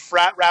goofy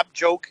frat rap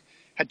joke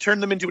had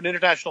turned them into an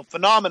international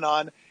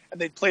phenomenon, and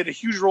they'd played a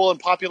huge role in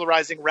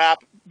popularizing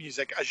rap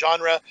music, a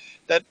genre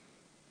that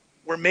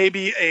were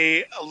maybe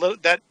a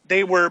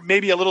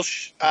little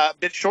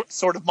bit short,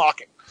 sort of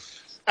mocking.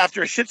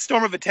 After a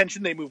shitstorm of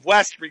attention, they moved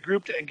west,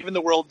 regrouped, and given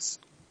the world's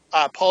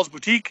Paul's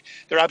Boutique,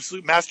 their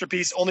absolute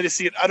masterpiece, only to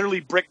see it utterly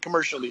brick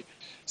commercially.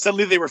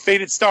 Suddenly, they were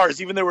faded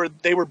stars, even though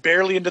they were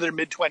barely into their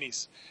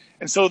mid-20s.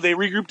 And so they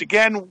regrouped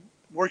again,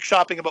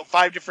 workshopping about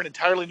 5 different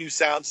entirely new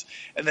sounds,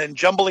 and then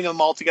jumbling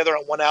them all together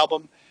on one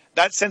album.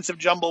 That sense of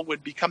jumble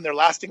would become their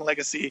lasting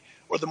legacy,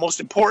 or the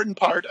most important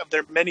part of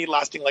their many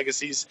lasting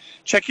legacies.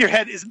 Check Your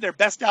Head isn't their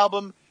best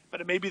album,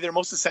 but it may be their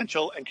most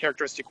essential and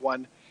characteristic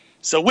one.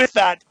 So with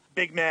that,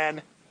 big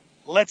man,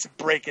 Let's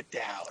break it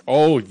down.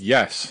 Oh,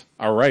 yes.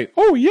 All right.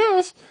 Oh,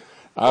 yes.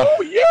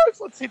 Oh, yes.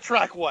 Let's hit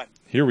track 1.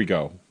 Here we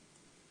go.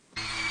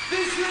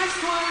 This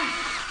next one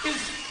is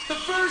the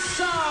first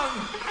song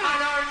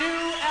on our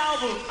new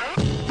album.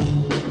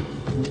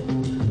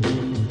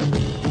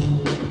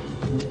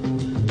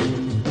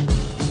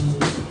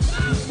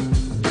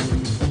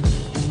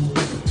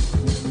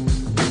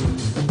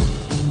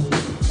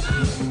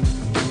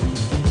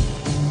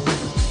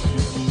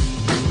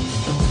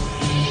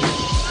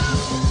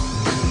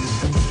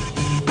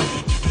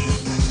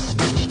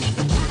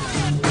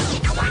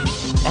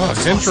 Oh,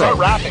 it's intro. Start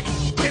rapping.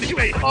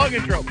 Anyway, long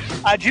intro.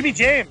 Jimmy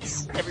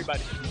James,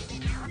 everybody.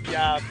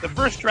 The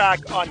first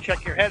track on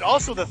Check Your Head,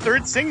 also the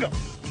third single,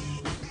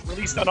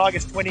 released on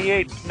August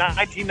 28,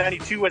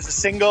 1992 as a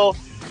single.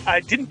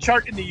 Didn't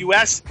chart in the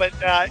US, but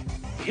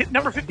hit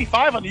number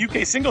 55 on the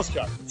UK singles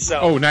chart. So,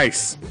 Oh,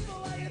 nice.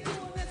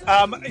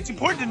 it's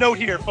important to note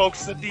here,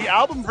 folks, that the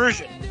album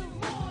version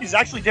is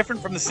actually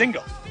different from the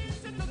single.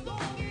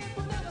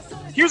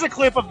 Here's a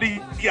clip of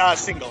the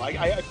single.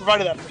 I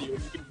provided that for you.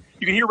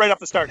 You can hear right off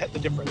the start the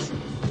difference.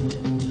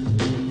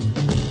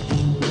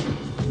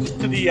 Just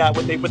to the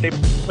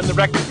when the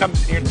record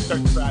comes in here and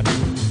starts scratching.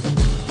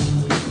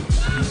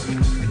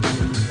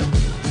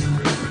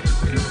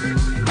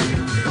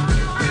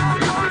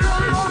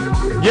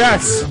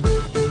 Yes.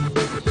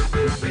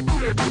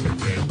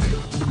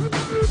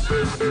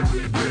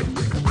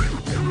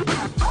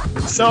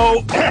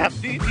 So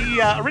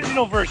the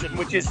original version,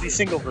 which is the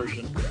single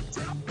version,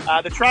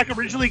 the track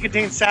originally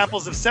contained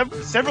samples of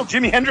several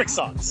Jimi Hendrix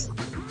songs.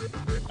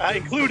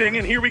 Including,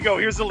 and here we go,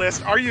 here's the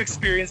list: Are You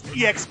Experienced,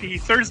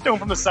 EXP, Third Stone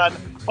from the Sun,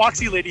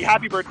 Foxy Lady,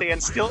 Happy Birthday,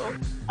 and Still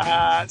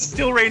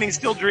Raining,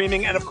 Still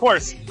Dreaming, and of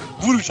course,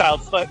 Voodoo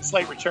Child,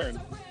 Slight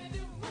Return.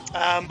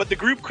 But the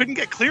group couldn't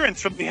get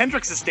clearance from the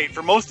Hendrix estate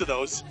for most of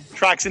those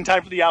tracks in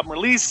time for the album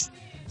release,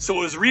 so it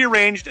was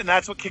rearranged, and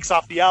that's what kicks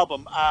off the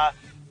album.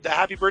 The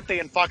Happy Birthday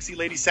and Foxy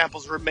Lady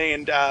samples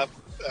remained,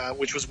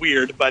 which was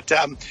weird, but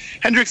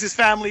Hendrix's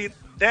family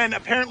then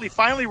apparently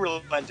finally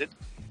relented,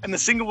 and the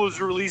single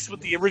was released with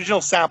the original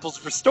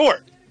samples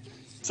restored.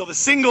 So the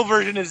single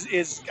version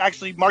is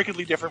actually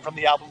markedly different from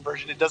the album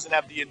version. It doesn't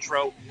have the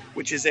intro,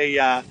 which is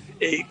a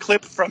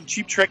clip from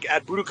Cheap Trick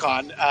at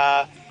Budokan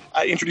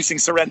introducing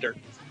Surrender.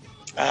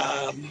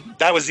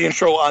 That was the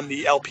intro on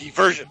the LP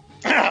version.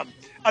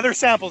 Other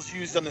samples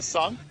used on this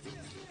song: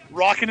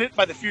 Rockin' It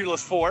by the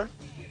Fearless Four,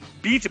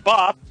 Beat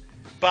Bop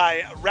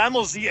by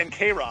Rammel-Z and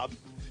K-Rob,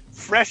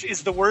 Fresh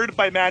is the Word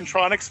by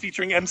Mantronics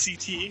featuring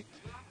MCT,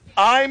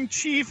 I'm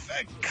Chief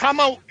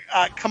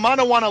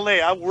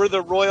Kamanawanalea, We're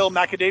the Royal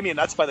Macadamia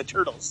Nuts by the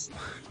Turtles.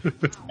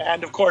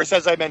 And of course,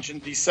 as I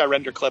mentioned, the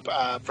Surrender clip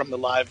from the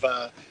live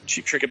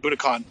Cheap Trick at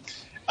Budokan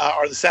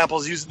are the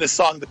samples used in this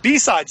song. The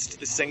B-sides to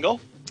the single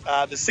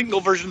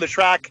version of the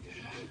track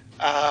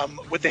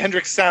with the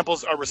Hendrix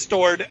samples are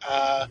restored.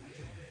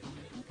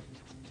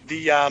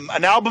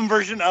 An album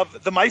version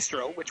of The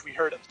Maestro, which we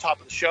heard at the top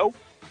of the show,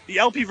 the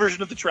LP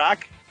version of the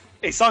track,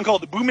 a song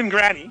called The Boomin'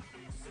 Granny,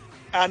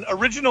 an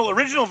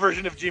original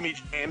version of Jimmy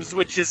James,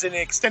 which is an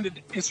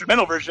extended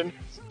instrumental version,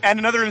 and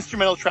another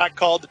instrumental track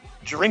called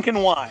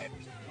Drinkin' Wine.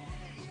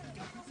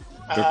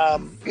 I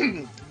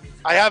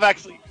have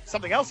actually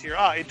something else here.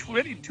 In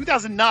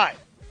 2009,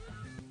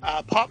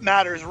 Pop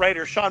Matters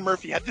writer Sean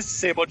Murphy had this to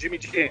say about Jimmy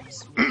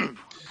James.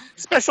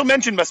 Special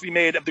mention must be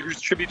made of the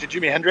group's tribute to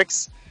Jimi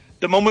Hendrix,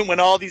 the moment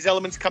when all these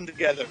elements come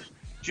together.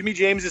 Jimmy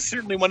James is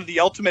certainly one of the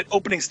ultimate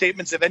opening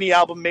statements of any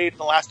album made in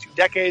the last 2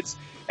 decades,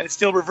 and it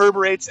still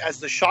reverberates as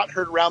the shot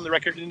heard around the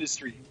record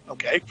industry.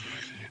 Okay.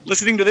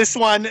 Listening to this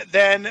one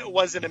then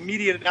was an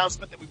immediate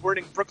announcement that we weren't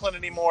in Brooklyn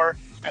anymore,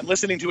 and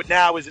listening to it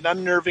now is an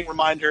unnerving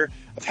reminder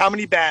of how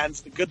many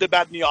bands, the good, the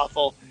bad, and the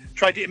awful,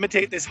 tried to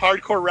imitate this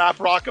hardcore rap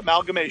rock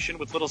amalgamation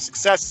with little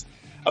success.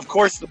 Of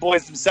course, the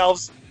boys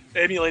themselves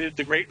emulated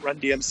the great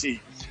Run DMC.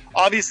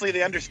 Obviously,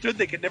 they understood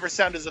they could never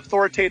sound as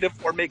authoritative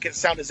or make it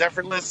sound as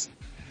effortless.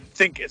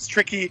 Think it's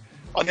tricky.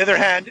 On the other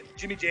hand,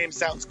 Jimmy James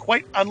sounds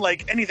quite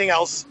unlike anything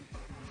else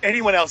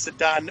anyone else had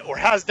done or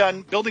has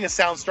done, building a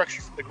sound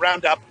structure from the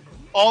ground up,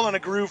 all on a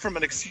groove from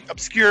an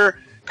obscure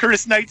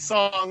Curtis Knight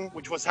song,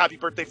 which was Happy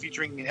Birthday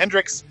featuring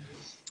Hendrix.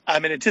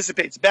 It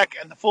anticipates Beck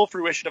and the full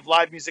fruition of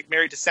live music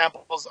married to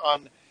samples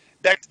on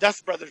Beck's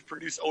Dust Brothers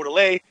produced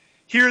Odelay.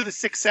 Here, the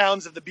 6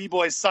 sounds of the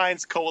B-Boys'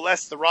 science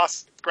coalesce, the raw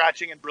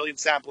scratching and brilliant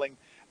sampling.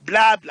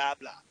 Blah, blah,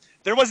 blah.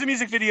 There was a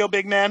music video,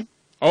 big man.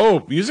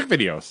 Oh, music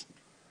videos.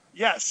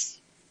 Yes.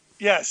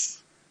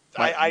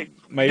 I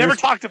my never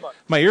ears, talked about it.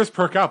 My ears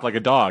perk up like a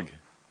dog.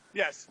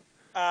 Yes.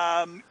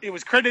 It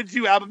was credited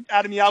to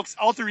Adam Yauch's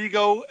alter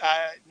ego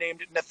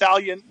named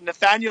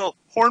Nathaniel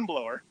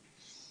Hornblower.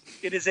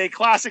 It is a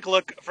classic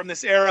look from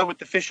this era with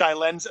the fisheye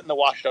lens and the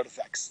washed out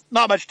effects.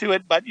 Not much to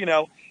it, but,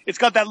 it's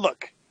got that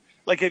look.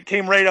 Like it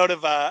came right out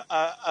of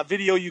a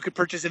video you could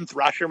purchase in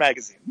Thrasher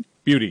magazine.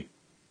 Beauty.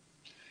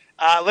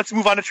 Let's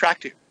move on to track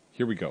 2.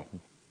 Here we go.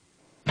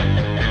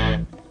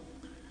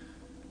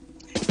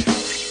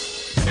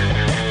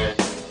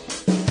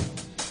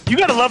 You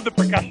gotta love the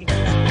percussion.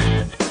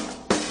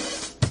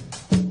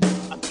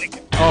 I'm thinking.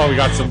 Oh, we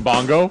got some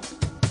bongo.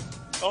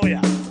 Oh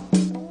yeah.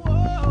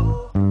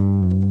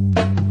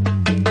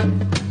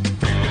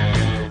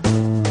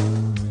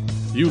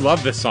 You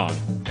love this song.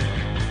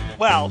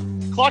 Well,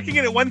 clocking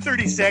in at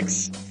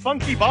 136,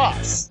 Funky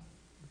Boss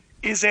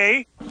is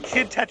a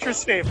Kid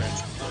Tetris favorite.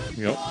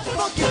 Yep.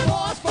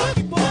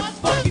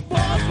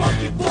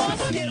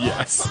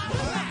 Yes.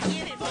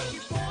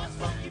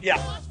 Yeah,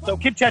 so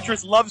Kid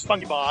Tetris loves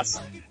Funky Boss.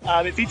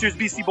 It features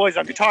Beastie Boys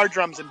on guitar,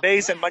 drums, and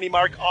bass, and Money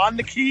Mark on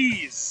the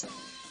keys.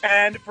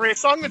 And for a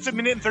song that's a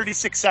minute and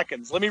 36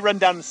 seconds, let me run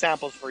down the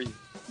samples for you,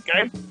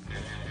 okay?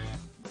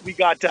 We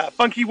got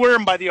Funky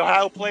Worm by the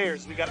Ohio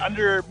Players. We got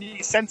Under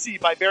Me Sensi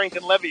by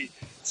Barrington Levy.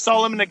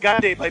 Solomon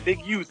Agunde by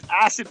Big Youth.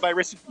 Acid by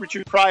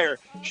Richard Pryor.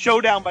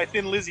 Showdown by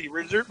Thin Lizzy.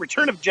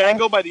 Return of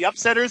Django by the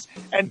Upsetters.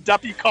 And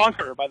Duppy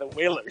Conqueror by the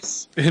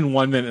Wailers. In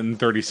 1 minute and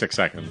 36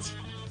 seconds.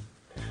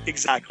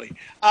 Exactly.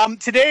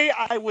 Today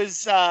I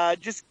was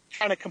just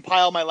trying to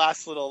compile my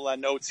last little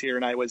notes here,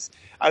 and I went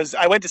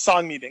to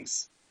song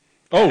meetings.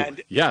 Oh,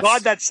 and yes.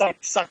 God, that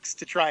sucks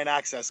to try and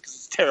access because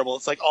it's terrible.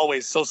 It's like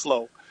always so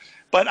slow.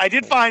 But I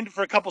did find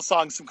for a couple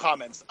songs some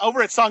comments.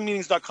 Over at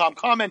songmeetings.com,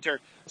 commenter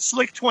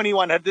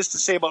Slick21 had this to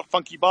say about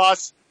Funky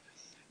Boss.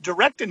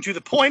 Direct and to the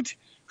point.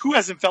 Who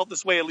hasn't felt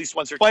this way at least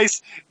once or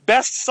twice?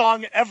 Best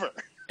song ever.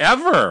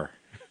 Ever.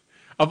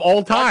 Of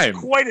all time.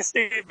 That's quite a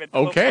statement.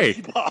 Okay.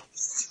 Funky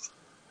Boss.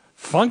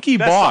 Funky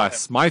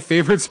Boss. My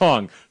favorite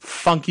song.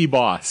 Funky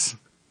Boss.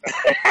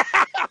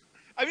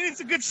 I mean,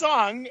 it's a good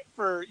song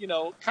for,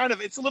 kind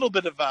of, it's a little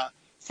bit of a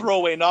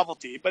throwaway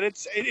novelty, but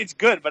it's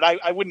good, but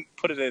I wouldn't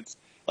put it as,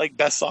 like,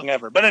 best song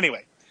ever. But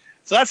anyway,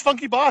 so that's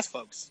Funky Boss,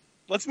 folks.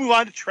 Let's move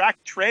on to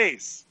track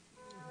trays.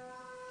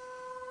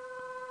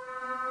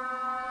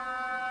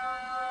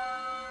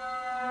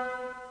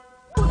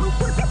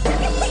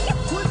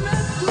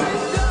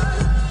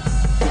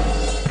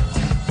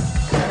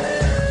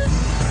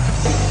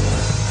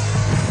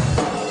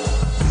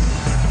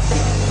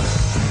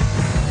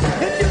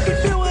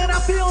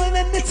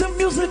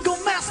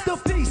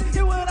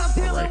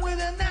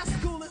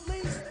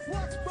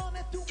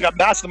 We got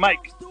Pass the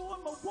Mic.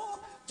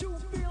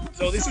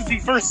 So this is the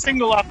first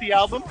single off the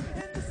album,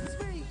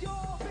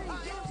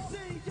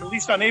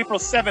 released on April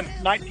 7th,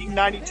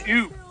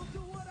 1992.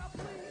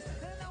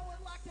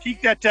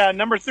 Peaked at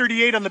number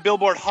 38 on the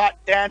Billboard Hot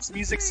Dance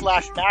Music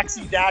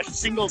 /Maxi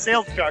Single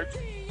Sales chart.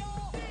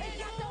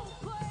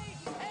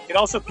 It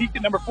also peaked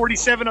at number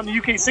 47 on the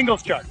UK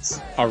Singles charts.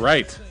 All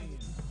right.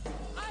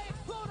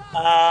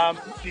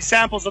 The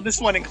samples on this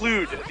one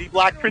include The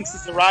Black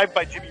Princess Arrived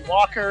by Jimmy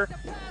Walker,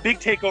 Big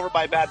Takeover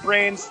by Bad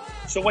Brains,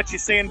 So What You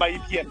Sayin' by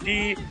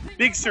EPMD,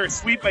 Big Sir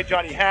Sweet by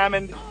Johnny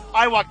Hammond,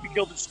 I Walk the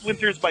Gilded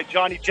Splinters by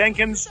Johnny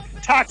Jenkins,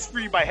 Tax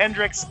Free by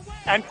Hendrix,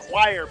 and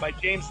Choir by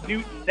James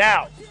Newton.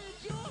 Now,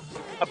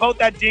 about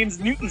that James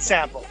Newton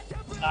sample,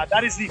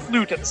 that is the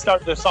flute at the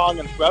start of the song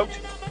and throughout.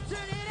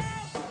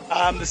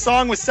 The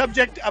song was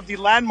subject of the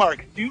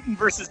landmark Newton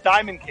versus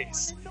Diamond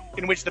case,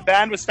 in which the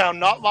band was found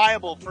not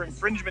liable for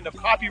infringement of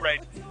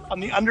copyright on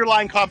the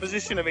underlying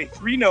composition of a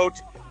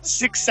 3-note,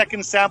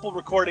 6-second sample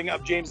recording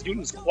of James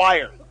Newton's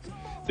Choir.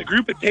 The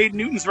group had paid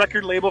Newton's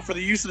record label for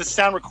the use of the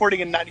sound recording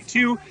in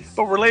 '92,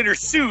 but were later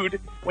sued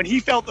when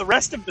he felt the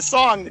rest of the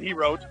song that he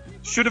wrote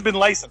should have been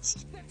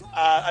licensed.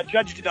 A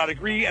judge did not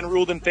agree and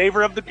ruled in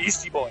favor of the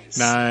Beastie Boys.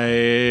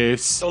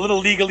 Nice. So a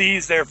little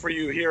legalese there for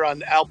you here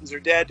on Albums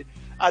Are Dead.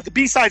 The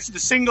B-sides to the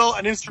single,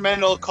 an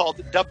instrumental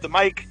called Dub the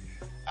Mic,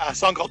 a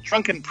song called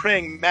Drunken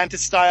Praying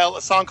Mantis Style,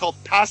 a song called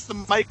Pass the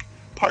Mic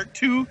Part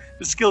 2,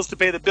 The Skills to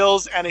Pay the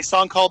Bills, and a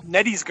song called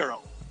Nettie's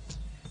Girl.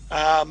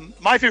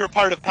 My favorite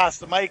part of Pass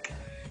the Mic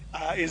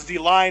is the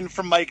line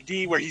from Mike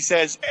D where he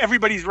says,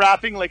 everybody's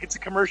rapping like it's a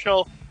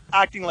commercial,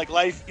 acting like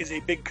life is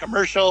a big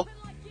commercial.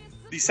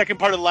 The second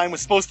part of the line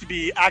was supposed to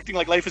be acting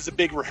like life is a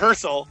big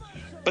rehearsal,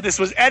 but this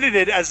was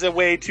edited as a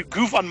way to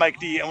goof on Mike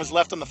D and was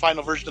left on the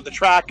final version of the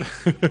track.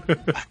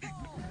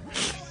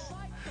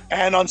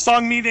 And on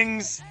Song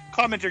Meetings,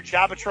 commenter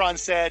Jabatron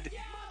said,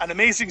 an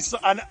amazing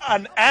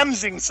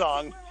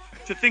song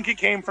to think it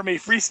came from a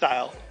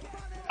freestyle.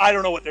 I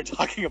don't know what they're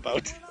talking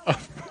about.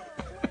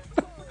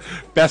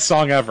 Best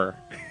song ever.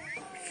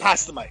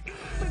 Pass the mic.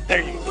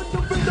 There you go.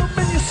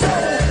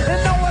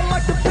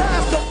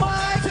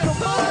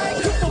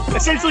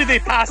 Essentially, they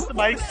pass the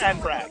mic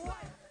and brag.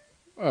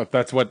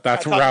 That's what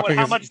Talk rapping about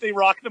how is. much they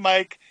rock the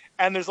mic,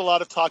 and there's a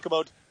lot of talk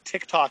about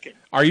tick-tocking.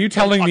 Are you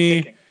telling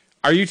me? Tick-tocking.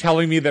 Are you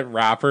telling me that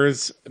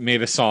rappers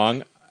made a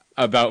song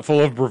about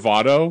full of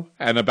bravado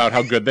and about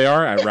how good they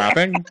are at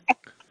rapping?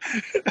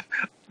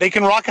 They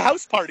can rock a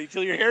house party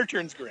till your hair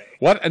turns gray.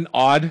 What an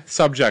odd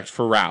subject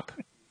for rap.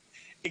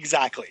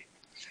 Exactly.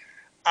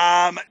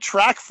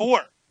 Track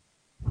 4.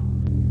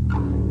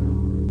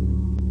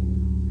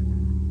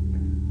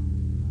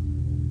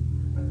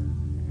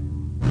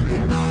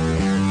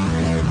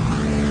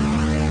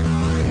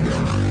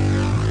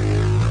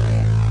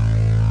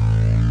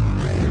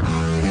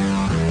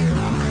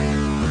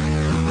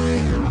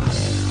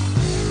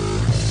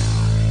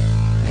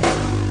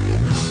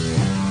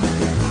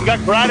 We got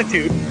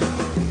Gratitude.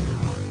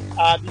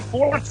 The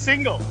fourth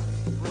single,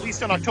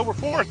 released on October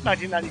 4th,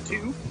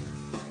 1992.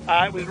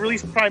 It was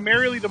released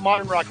primarily to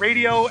modern rock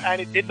radio,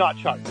 and it did not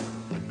chart.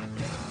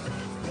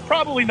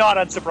 Probably not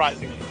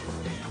unsurprisingly.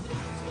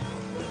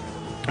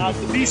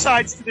 The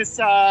B-sides to this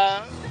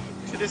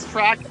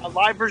track, a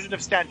live version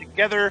of Stand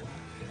Together,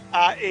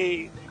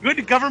 a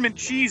Good Government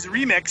Cheese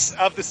remix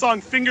of the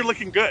song Finger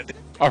Licking Good.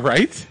 All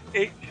right.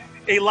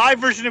 A live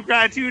version of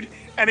Gratitude,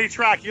 and a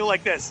track, you'll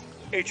like this,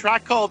 a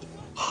track called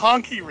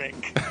Honky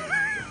Rink.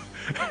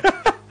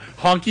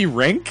 Honky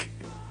Rink?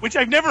 Which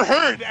I've never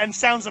heard and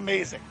sounds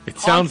amazing. It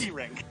Honky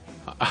Rink.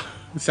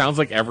 Sounds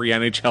like every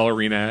NHL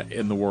arena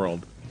in the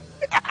world.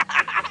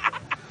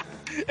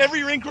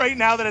 Every rink right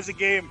now that has a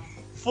game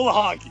full of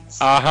honkies.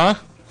 Uh-huh.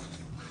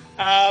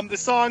 The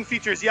song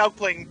features Yauk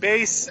playing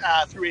bass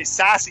through a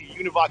sassy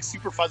Univox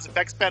Super Fuzz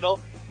effects pedal,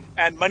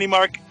 and Money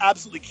Mark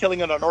absolutely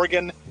killing it on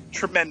organ.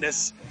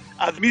 Tremendous.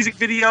 The music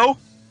video.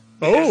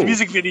 The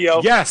music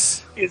video.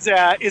 Yes. Is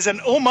an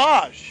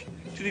homage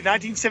to the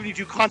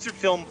 1972 concert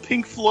film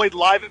Pink Floyd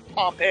Live at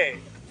Pompeii,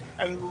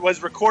 and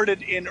was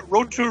recorded in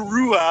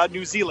Rotorua,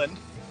 New Zealand.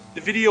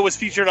 The video was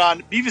featured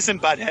on Beavis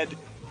and Butthead,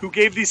 who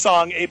gave the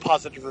song a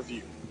positive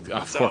review.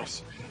 Of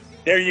course.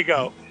 There you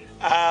go.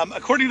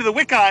 According to the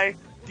Wiki,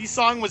 the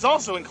song was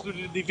also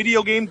included in the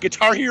video game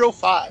Guitar Hero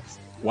 5.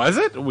 Was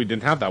it? We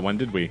didn't have that one,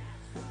 did we?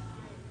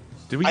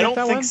 Did we I get don't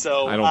that think one?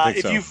 so. I don't think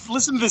if so. you've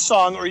listened to the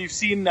song or you've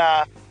seen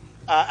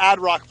Ad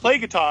Rock play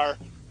guitar,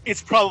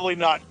 it's probably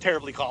not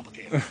terribly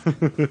complicated.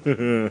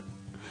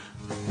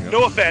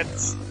 No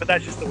offense, but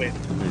that's just the way it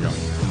is. There you go.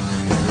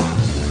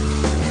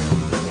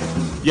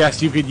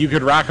 Yes, you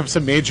could rack up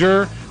some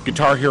major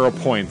Guitar Hero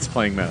points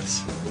playing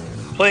this.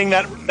 Playing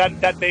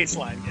that bass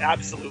line, yeah,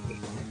 absolutely.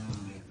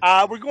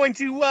 We're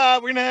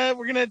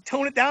gonna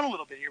tone it down a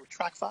little bit here with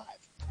track 5.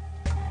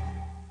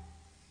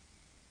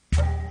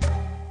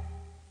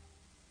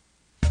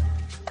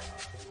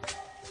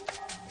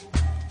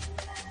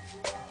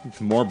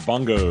 More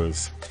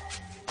bongos.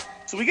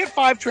 So we get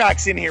 5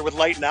 tracks in here with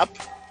Lighten Up,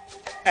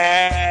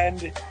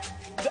 and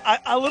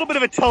a little bit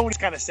of a tone is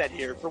kind of set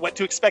here for what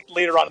to expect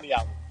later on in the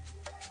album.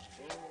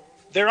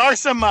 There are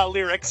some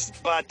lyrics,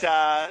 but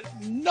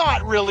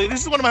not really.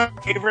 This is one of my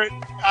favorite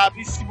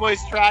Beastie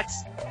Boys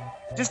tracks.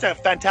 Just a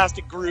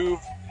fantastic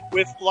groove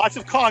with lots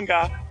of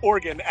conga,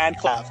 organ, and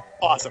clav.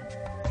 Awesome.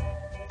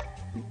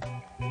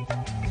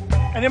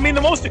 And I mean,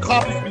 the most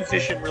accomplished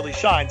musician really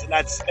shines, and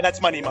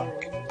that's Money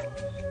Mark.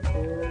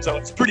 So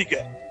it's pretty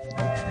good.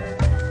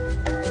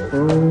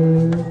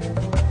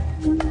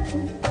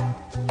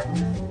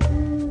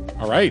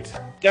 All right.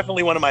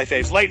 Definitely one of my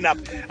faves. Lighten Up.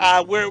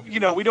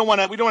 We don't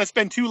want to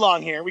spend too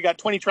long here. We got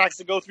 20 tracks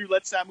to go through.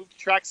 Let's move to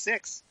track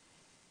 6.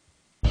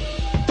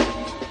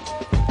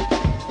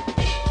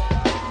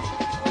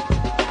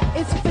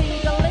 It's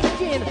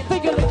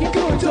finger licking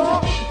good,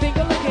 dog.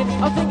 Finger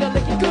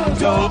licking good,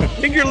 dog.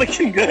 Finger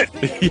Licking Good.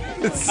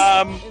 Yes.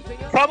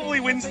 Probably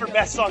wins for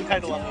best song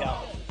title on the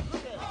album.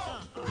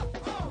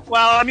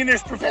 Well, I mean,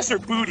 there's Professor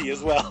Booty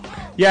as well.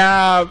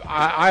 Yeah,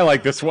 I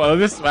like this one.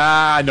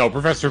 No,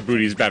 Professor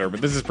Booty's better, but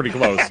this is pretty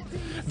close.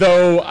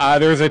 Though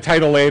there's a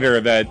title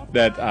later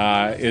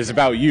that is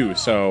about you,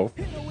 so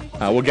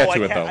we'll get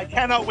to it though. I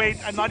cannot wait.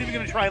 I'm not even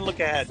going to try and look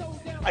ahead.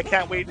 I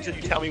can't wait until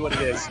you tell me what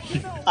it is.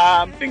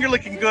 Finger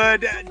Licking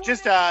Good,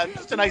 just a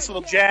nice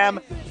little jam.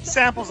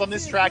 Samples on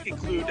this track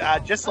include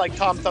Just Like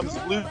Tom Thumb's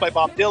Blues by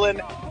Bob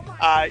Dylan,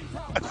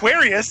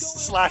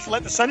 Aquarius /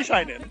 Let the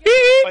Sunshine In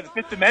by the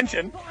Fifth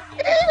Dimension,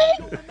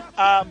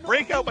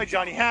 Breakout by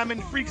Johnny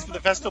Hammond, Freaks for the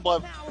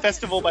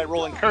Festival by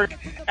Roland Kirk,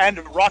 and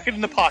Rocket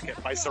in the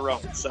Pocket by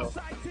Cerrone. So,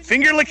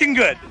 Finger Licking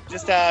Good,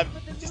 just a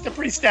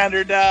pretty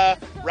standard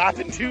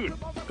rapping tune.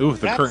 Ooh,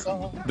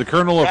 the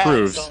Colonel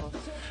approves. Song.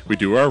 We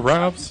do our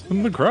raps,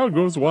 and the crowd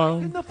goes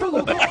wild. I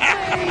believe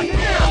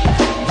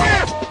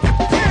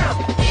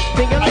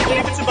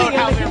it's about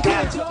how they're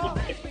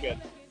rapping. Good.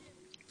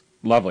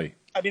 Lovely.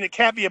 I mean, it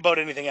can't be about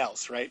anything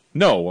else, right?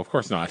 No, of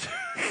course not.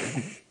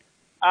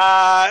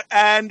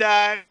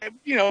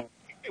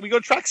 We go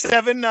to track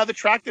 7, the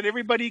track that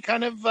everybody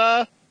kind of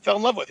fell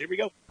in love with. Here we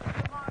go.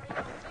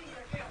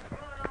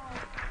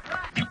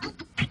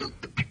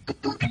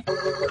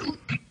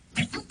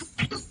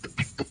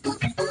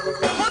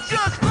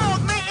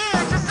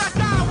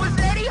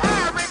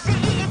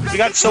 We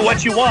got So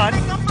What You Want.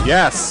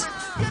 Yes.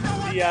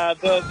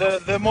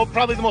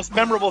 Probably the most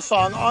memorable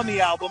song on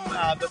the album,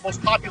 the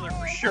most popular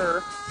for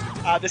sure.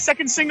 The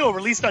second single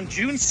released on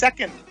June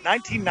 2nd,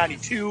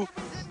 1992.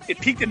 It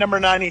peaked at number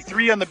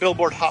 93 on the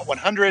Billboard Hot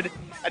 100,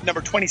 at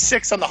number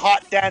 26 on the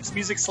Hot Dance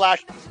Music /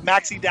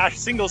 Maxi -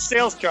 Singles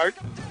Sales chart,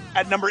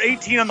 at number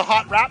 18 on the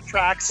Hot Rap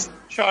Tracks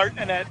chart,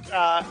 and at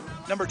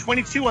number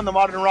 22 on the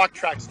Modern Rock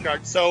Tracks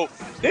chart. So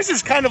this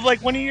is kind of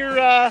like one of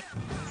your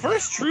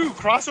first true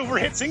crossover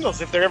hit singles,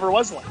 if there ever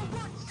was one.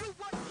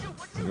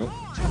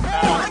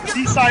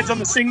 B-sides on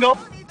the single,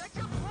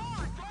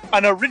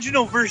 an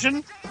original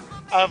version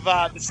of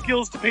The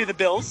Skills to Pay the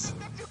Bills,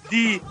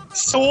 the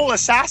Soul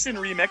Assassin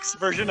remix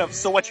version of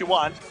So What You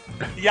Want,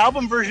 the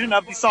album version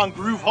of the song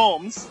Groove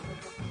Homes,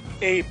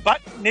 a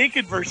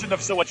butt-naked version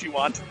of So What You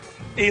Want,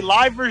 a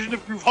live version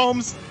of Groove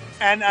Homes,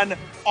 and an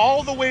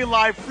all-the-way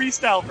live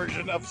freestyle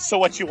version of So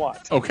What You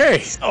Want. Okay.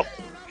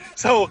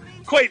 So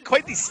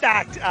quite the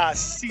stacked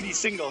CD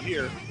single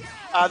here.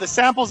 The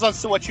samples on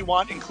So What You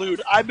Want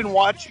include I've Been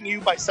Watching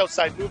You by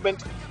Southside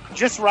Movement,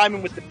 Just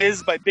Rhyming with the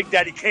Biz by Big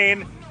Daddy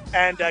Kane,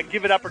 and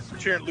Give It Up or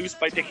Turn It Loose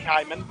by Dickie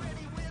Hyman.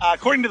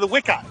 According to the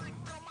Wicca,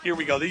 here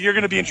we go. You're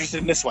going to be interested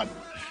in this one.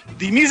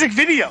 The music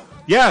video,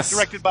 Yes.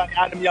 directed by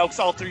Adam Yauch's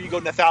alter ego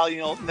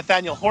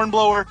Nathaniel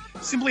Hornblower,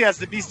 simply has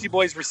the Beastie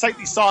Boys recite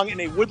the song in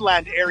a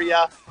woodland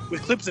area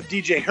with clips of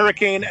DJ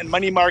Hurricane and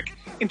Money Mark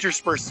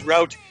interspersed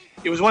throughout.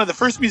 It was one of the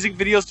first music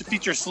videos to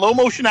feature slow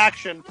motion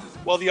action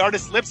while the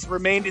artist's lips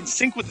remained in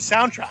sync with the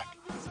soundtrack,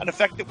 an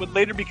effect that would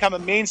later become a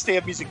mainstay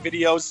of music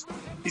videos.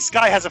 The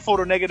sky has a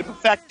photo-negative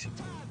effect,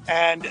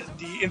 and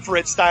the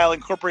infrared style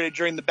incorporated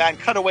during the band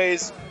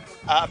cutaways,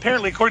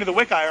 apparently, according to the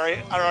Wicca,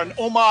 are an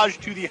homage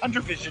to the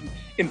hunter vision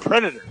in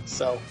Predator.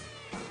 So,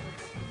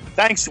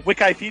 thanks,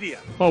 Wikipedia.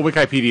 Well,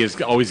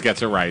 Wikipedia always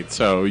gets it right,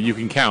 so you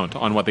can count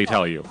on what they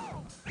tell you.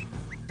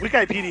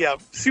 Wikipedia,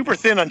 super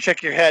thin on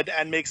Check Your Head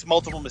and makes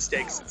multiple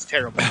mistakes. It's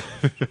terrible.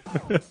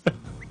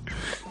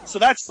 So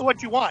that's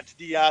What You Want,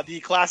 the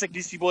classic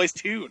Beastie Boys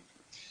tune.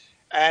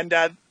 And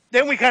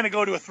then we kind of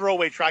go to a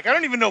throwaway track. I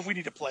don't even know if we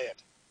need to play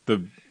it.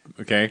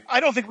 Okay.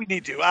 I don't think we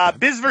need to.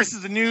 Biz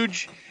versus the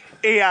Nuge,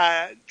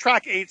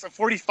 track 8's a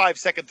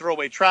 45-second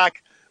throwaway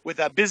track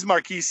with Biz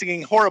Marquis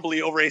singing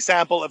horribly over a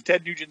sample of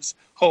Ted Nugent's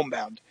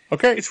Homebound.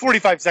 Okay. It's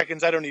 45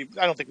 seconds. I don't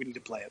think we need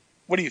to play it.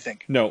 What do you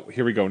think? No,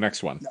 here we go.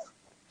 Next one. No.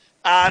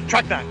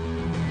 Track 9.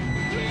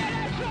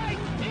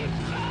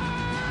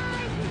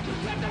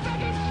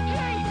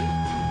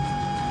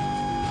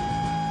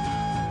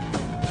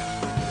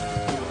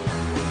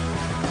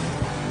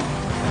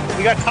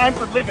 We got Time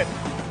for Living.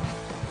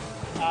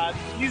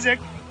 The music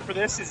for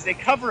this is a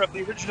cover of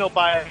the original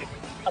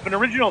of an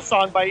original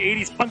song by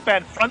 80s punk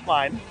band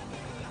Frontline,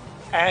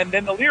 and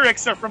then the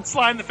lyrics are from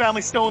Sly and the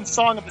Family Stone's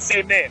song of the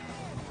same name.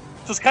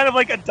 So it's kind of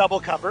like a double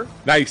cover.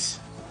 Nice.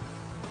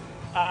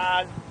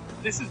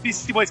 This is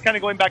Beastie Boys kind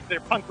of going back to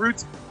their punk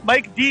roots.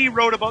 Mike D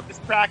wrote about this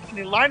track in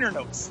the liner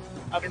notes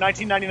of their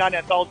 1999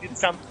 anthology, The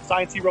Sound of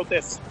Science. He wrote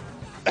this.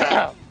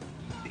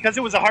 Because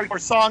it was a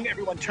hardcore song,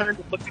 everyone turned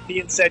and looked at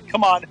me and said,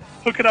 come on,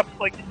 hook it up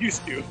like you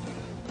used to.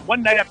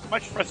 One night, after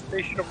much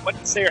frustration over what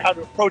to say or how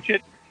to approach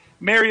it,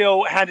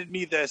 Mario handed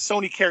me the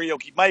Sony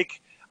karaoke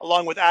mic,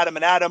 along with Adam,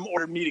 and Adam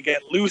ordered me to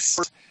get loose.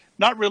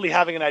 Not really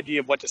having an idea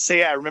of what to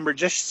say, I remember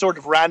just sort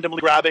of randomly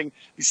grabbing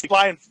the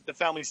Sly and the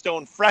Family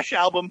Stone fresh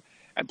album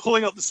and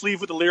pulling out the sleeve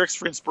with the lyrics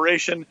for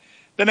inspiration.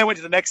 Then I went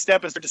to the next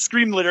step and started to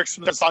scream the lyrics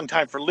from the song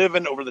Time for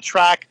Living over the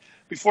track.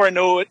 Before I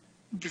knew it,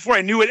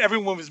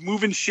 everyone was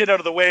moving shit out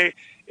of the way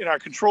in our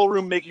control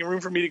room, making room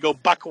for me to go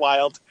buck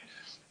wild.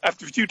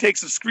 After 2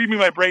 takes of screaming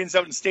my brains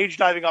out and stage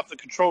diving off the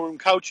control room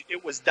couch,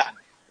 it was done.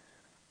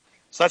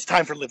 So that's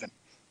Time for Living.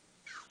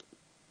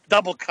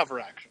 Double cover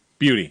action.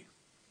 Beauty.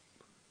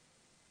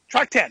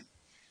 Track 10.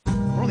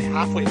 We're only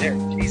halfway there.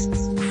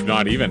 Jesus.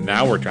 Not even.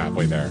 Now we're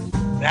halfway there.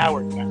 Now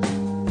we're back.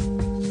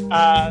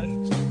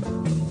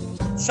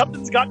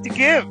 Something's Got to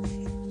Give.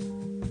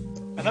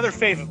 Another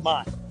fave of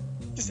mine.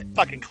 Just a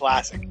fucking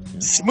classic.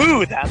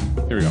 Smooth, huh?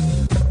 Here we go.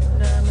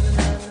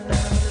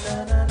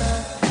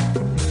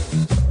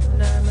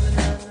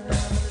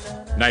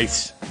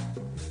 Nice.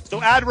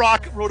 So Ad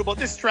Rock wrote about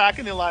this track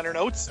in the liner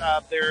notes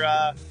of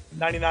their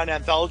 99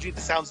 anthology, The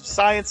Sounds of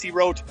Science. He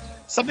wrote,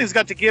 Something's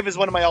Got to Give is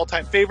one of my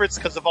all-time favorites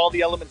because of all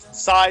the elements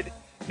inside,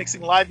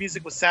 mixing live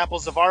music with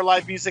samples of our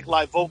live music,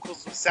 live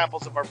vocals with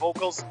samples of our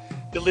vocals,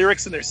 the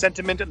lyrics and their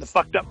sentiment, and the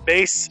fucked up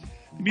bass.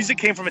 The music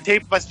came from a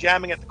tape of us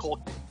jamming at the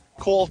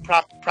Cole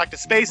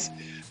practice space.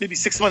 Maybe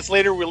 6 months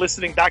later, we were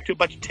listening back to a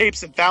bunch of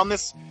tapes and found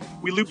this.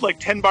 We looped like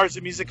 10 bars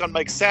of music on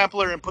Mike's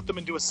sampler and put them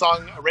into a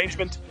song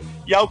arrangement.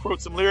 Yauk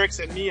wrote some lyrics,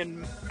 and me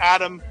and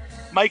Adam,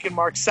 Mike and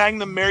Mark sang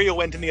them. Mario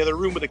went in the other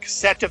room with a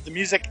cassette of the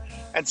music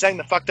and sang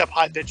the fucked up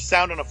high-pitched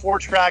sound on a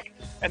 4-track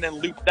and then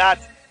looped that.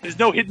 There's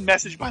no hidden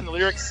message behind the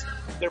lyrics.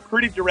 They're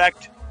pretty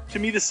direct. To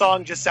me, the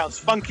song just sounds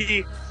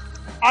funky.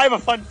 I have a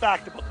fun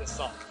fact about this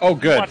song. Oh,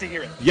 good. I want to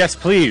hear it. Yes,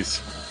 please.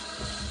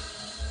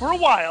 For a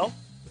while,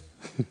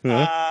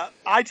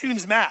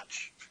 iTunes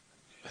Match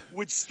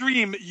would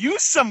stream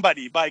Use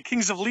Somebody by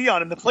Kings of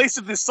Leon in the place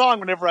of this song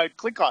whenever I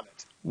click on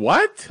it.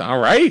 What? All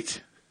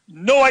right.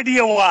 No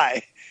idea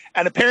why.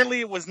 And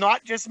apparently it was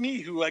not just me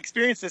who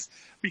experienced this,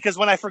 because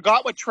when I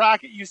forgot what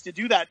track it used to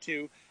do that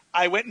to,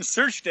 I went and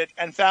searched it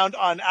and found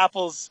on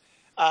Apple's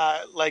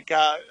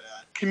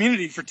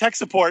community for tech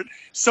support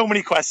so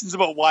many questions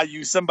about why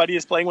Use Somebody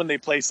is playing when they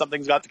play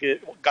Something's Got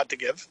to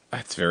Give.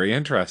 That's very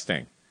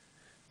interesting.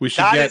 We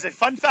should That is a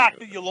fun fact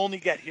that you'll only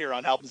get here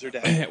on Albums Are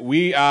Dead.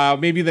 We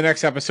maybe the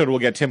next episode we'll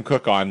get Tim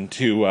Cook on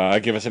to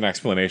give us an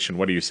explanation.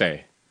 What do you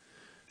say?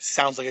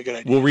 Sounds like a good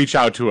idea. We'll reach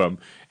out to him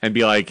and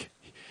be like,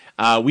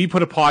 we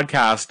put a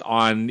podcast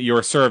on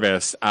your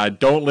service.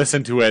 Don't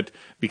listen to it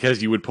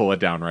because you would pull it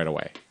down right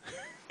away.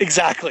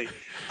 Exactly.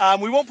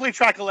 We won't play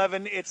track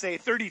 11. It's a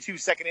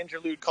 32-second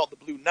interlude called The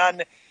Blue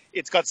Nun.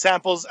 It's got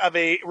samples of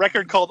a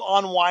record called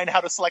On Wine, How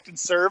to Select and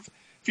Serve,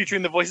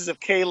 featuring the voices of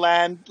Kay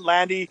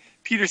Landy,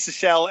 Peter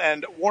Seychelles,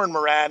 and Warren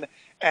Moran,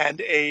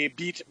 and a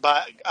beat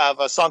of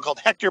a song called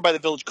Hector by the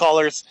Village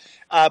Callers.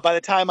 By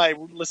the time I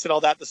listed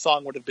all that, the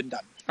song would have been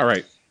done. All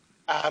right.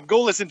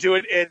 Go listen to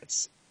it.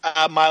 It's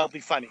mildly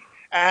funny.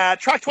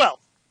 Track 12.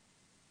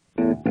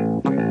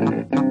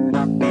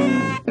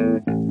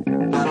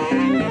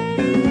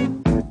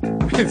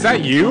 Is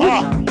that you?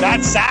 Oh,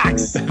 that's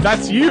sax.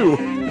 That's you.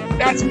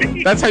 That's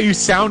me. That's how you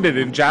sounded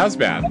in jazz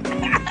band.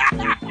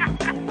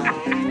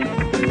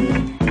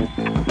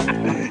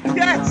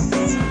 Yes.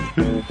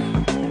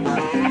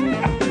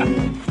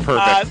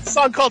 Perfect.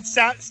 Song called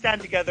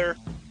Stand Together.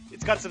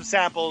 It's got some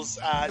samples.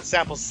 It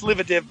samples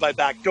Slivadiv by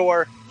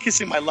Backdoor,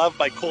 Kissing My Love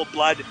by Cold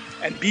Blood,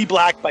 and Be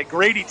Black by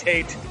Grady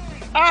Tate.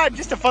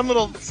 Just a fun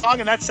little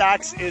song, and that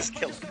sax is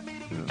killer.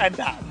 And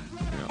bad.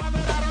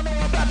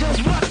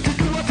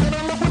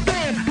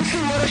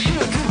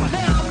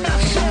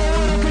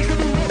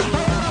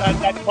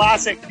 That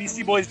classic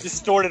Beastie Boys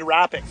distorted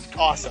rapping.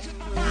 Awesome.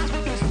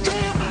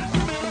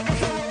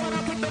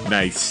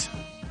 Nice.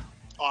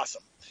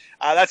 Awesome.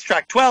 That's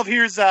track 12.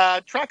 Here's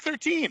track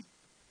 13.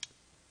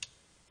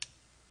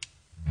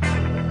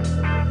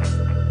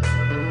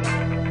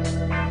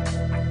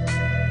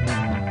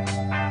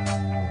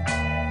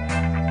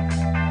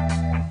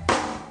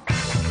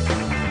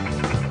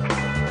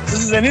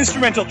 This is an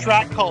instrumental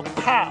track called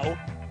Pow.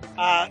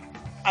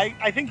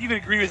 I think you could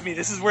agree with me.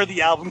 This is where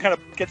the album kind of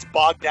gets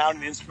bogged down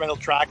in instrumental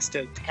tracks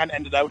to kind of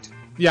end it out.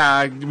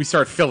 Yeah, we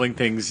start filling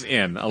things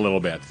in a little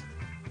bit.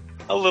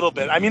 A little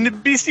bit. I mean, the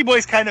Beastie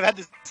Boys kind of had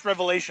this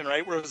revelation,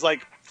 right? Where it was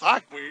like,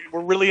 fuck, we're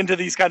really into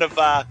these kind of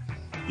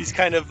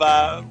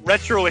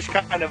retro-ish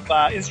kind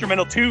of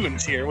instrumental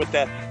tunes here with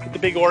the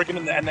big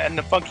organ and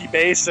the funky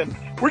bass, and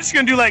we're just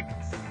gonna do like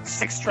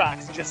 6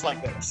 tracks just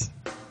like this.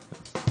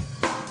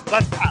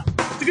 That's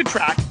it's a good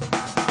track.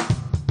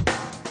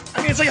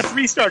 I mean, it's like a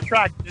 3-star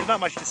track. There's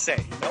not much to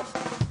say, you know.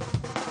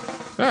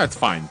 That's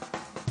fine.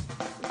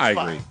 I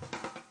agree.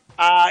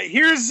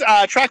 Here's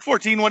track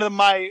 14, one of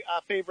my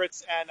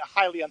favorites and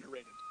highly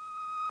underrated.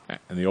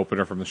 And the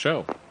opener from the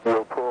show.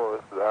 Yo, Paul,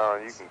 this is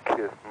Aaron. You can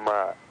kiss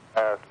my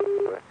ass,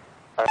 but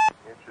I'm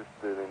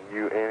interested in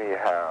you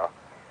anyhow.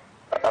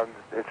 I'm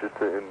just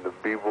interested in the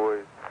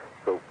B-Boys,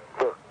 so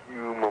fuck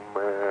you, my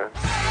man.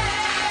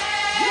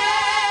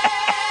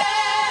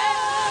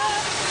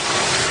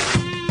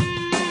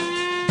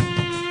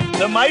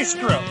 The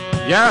Maestro.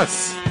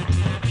 Yes.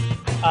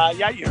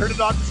 Yeah, you heard it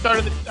at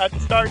the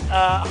start.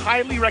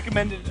 Highly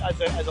recommended as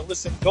a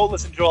listen. Go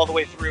listen to it all the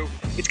way through.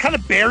 It's kind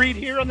of buried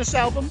here on this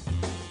album,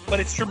 but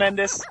it's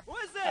tremendous.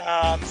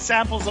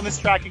 Samples on this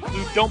track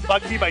include "Don't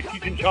Bug Me" by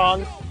Cheech and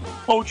Chong,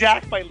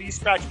 "Bojack" by Lee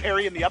Scratch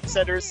Perry and the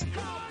Upsetters,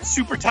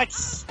 "Super Touch /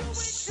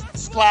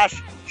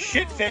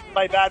 Shit Fit"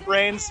 by Bad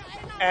Brains,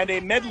 and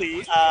a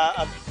medley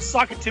of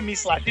 "Sock It To Me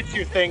 / It's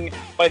Your Thing"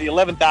 by the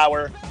 11th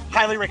Hour.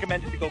 Highly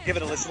recommended to go give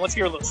it a listen. Let's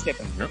hear a little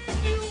snippet. Yep.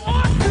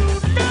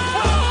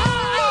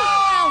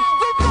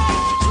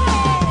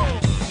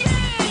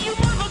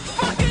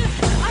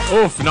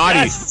 Oof, naughty,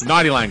 Yes.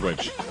 naughty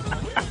language.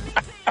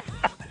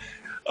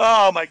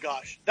 Oh my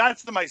gosh,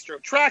 that's the Maestro.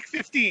 Track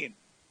 15.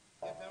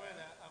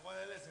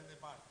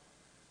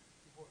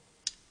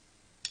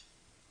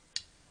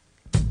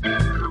 A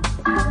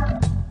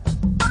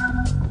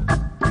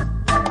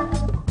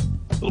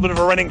little bit of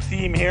a running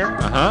theme here.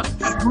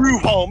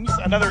 Groove Homes,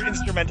 another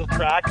instrumental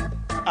track,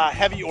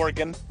 Heavy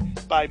Organ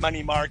by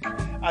Money Mark.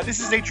 This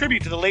is a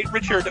tribute to the late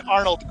Richard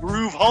Arnold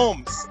Groove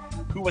Holmes,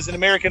 who was an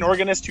American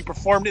organist who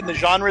performed in the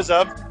genres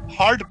of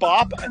hard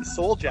bop and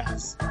soul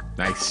jazz.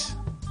 Nice.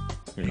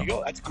 There you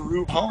go. That's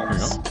Groove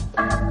Holmes.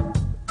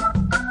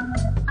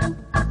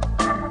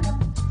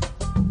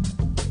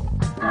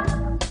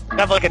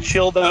 Have like a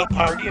chilled out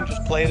party and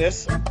just play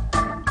this.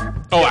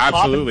 Oh,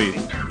 absolutely.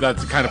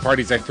 That's the kind of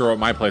parties I throw at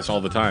my place all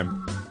the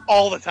time.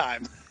 All the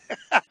time.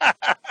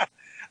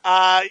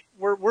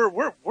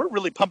 We're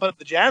really pumping up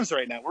the jams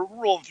right now. We're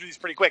rolling through these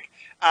pretty quick.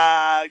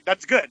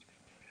 That's good.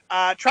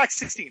 Track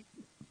 16.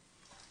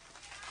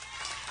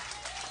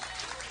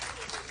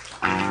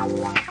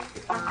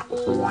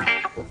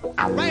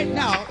 Right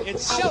now,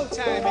 it's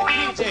showtime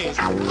at DJ's.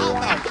 How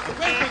about a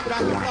great big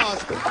round of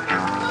applause?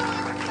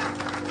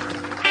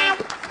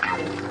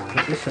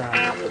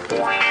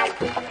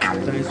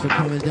 Thanks for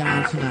coming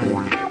down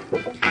tonight.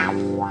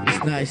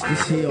 It's nice to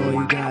see all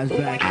you guys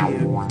back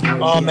here.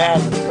 Oh man,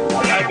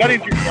 I got to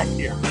interject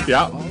here.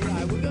 Yeah.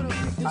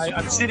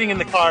 I'm sitting in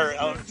the car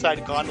outside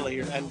a gondola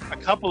here, and a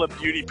couple of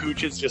beauty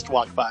pooches just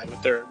walked by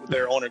with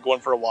their owner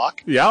going for a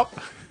walk. Yep.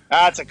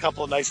 That's a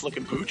couple of nice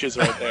looking pooches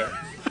right there.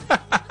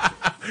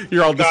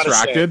 You're all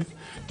distracted.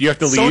 Do you have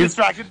to leave? So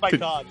distracted by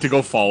dogs. To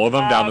go follow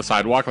them down the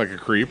sidewalk like a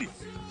creep?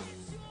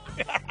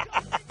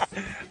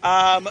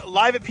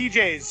 Live at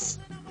PJ's.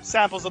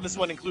 Samples on this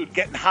one include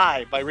 "Getting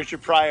High" by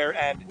Richard Pryor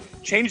and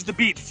 "Change the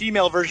Beat"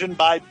 female version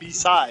by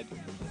B-Side.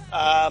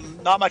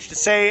 Not much to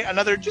say.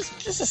 Another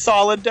just a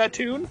solid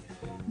tune.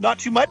 Not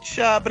too much,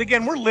 but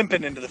again, we're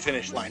limping into the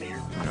finish line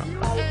here.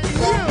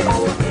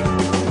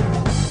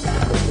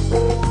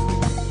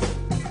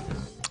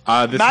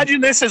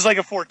 Imagine this as like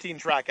a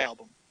 14-track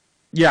album.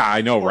 Yeah,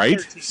 I know, Or right?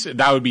 13.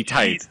 That would be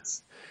tight.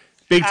 Jesus.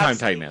 Big time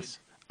Absolutely. tightness.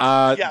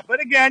 Yeah, but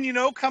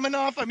again, coming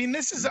off, I mean,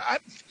 this is, I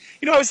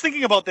was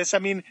thinking about this. I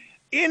mean,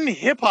 in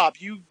hip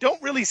hop, you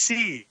don't really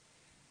see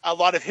a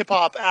lot of hip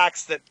hop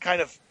acts that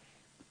kind of,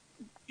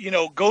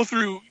 go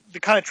through the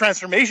kind of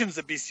transformations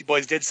that Beastie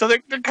Boys did. So they're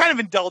kind of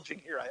indulging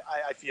here,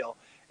 I feel.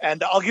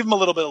 And I'll give them a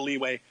little bit of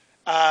leeway.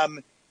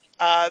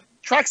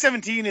 Track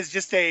 17 is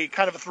just a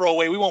kind of a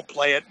throwaway. We won't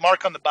play it.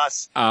 Mark on the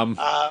Bus.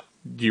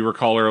 Do you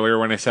recall earlier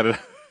when I said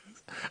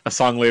a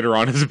song later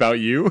on is about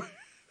you?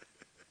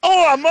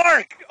 Oh,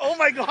 Mark! Oh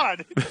my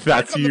God!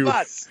 That's Mark on you. The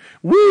Bus.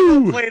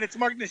 Woo! Play it. It's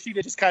Mark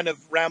Nishida just kind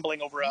of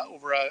rambling over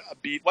a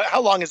beat.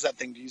 How long is that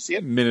thing? Do you see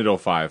it?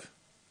 Minute 05.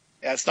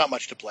 Yeah, it's not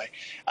much to play.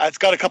 It's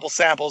got a couple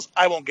samples.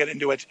 I won't get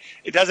into it.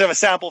 It does have a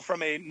sample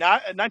from a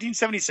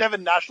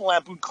 1977 National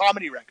Lampoon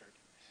comedy record.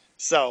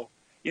 So,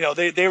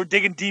 they were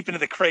digging deep into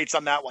the crates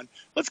on that one.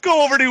 Let's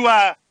go over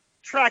to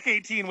track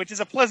 18, which is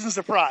a pleasant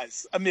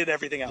surprise amid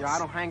everything else. Yo, I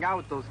don't hang out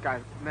with those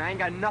guys. Man, I ain't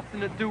got nothing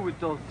to do with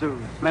those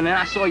dudes. Man, and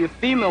I saw your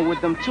female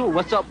with them, too.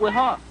 What's up with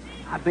her?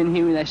 I've been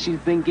hearing that she's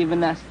been giving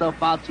that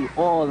stuff out to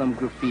all them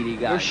graffiti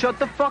guys. Yo, shut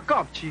the fuck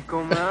up,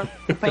 Chico, man.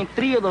 You're paying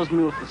 3 of those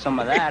mules for some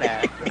of that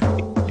ass.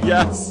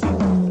 Yes.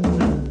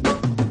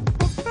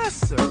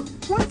 Professor,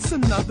 what's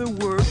another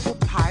word for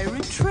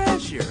pirate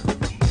treasure?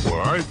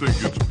 Well, I think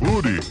it's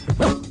booty.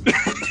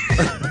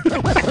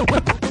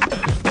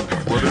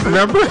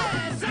 Remember?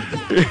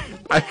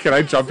 Can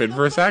I jump in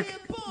for a sec?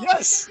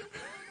 Yes.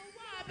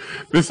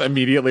 This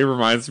immediately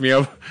reminds me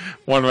of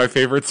one of my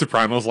favorite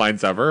Sopranos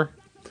lines ever.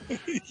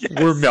 Yes.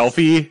 Where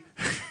Melfi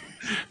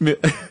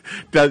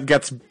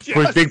gets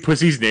Big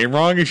Pussy's name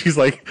wrong, and she's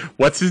like,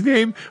 "What's his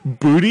name?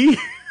 Booty."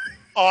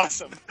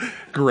 Awesome.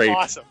 Great.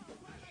 Awesome.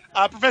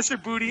 Professor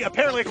Booty,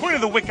 apparently, according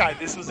to the Wiki,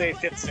 this was a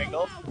 5th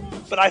single,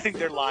 but I think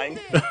they're lying.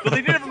 But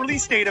they did have a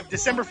release date of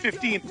December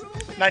 15th,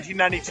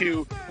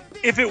 1992.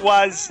 If it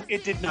was,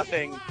 it did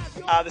nothing.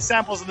 The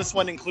samples in this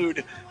one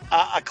include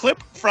a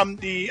clip from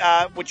the,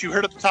 what you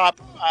heard at the top,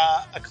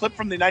 a clip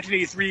from the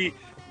 1983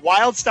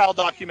 Wild Style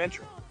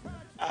documentary.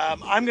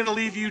 I'm Gonna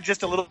Leave You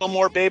Just a Little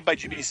More, Babe by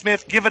Jimmy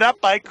Smith. Give It Up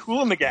by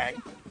Kool and the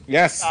Gang.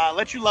 Yes.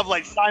 Let Your Love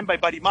Light Shine by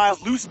Buddy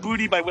Miles. Loose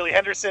Booty by Willie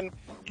Henderson.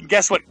 And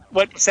guess what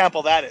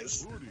sample that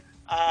is?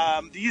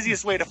 The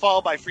Easiest Way to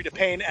Fall by Frida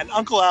Payne. And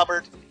Uncle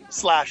Albert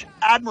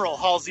 / Admiral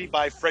Halsey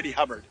by Freddie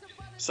Hubbard.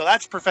 So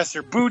that's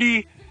Professor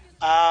Booty.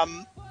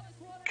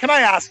 Can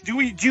I ask, do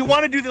you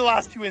want to do the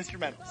last 2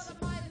 instrumentals?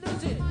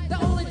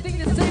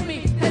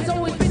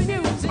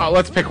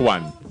 Let's pick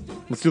one.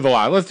 Let's do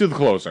the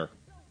closer.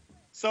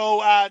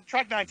 So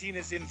track 19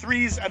 is in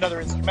 3s,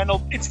 another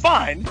instrumental. It's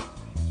fine.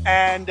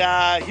 And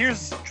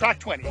here's track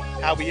 20,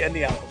 how we end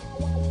the album.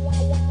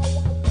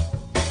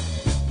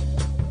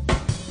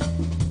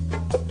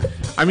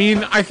 I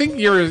mean, I think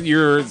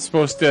you're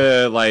supposed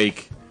to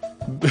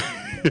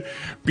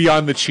be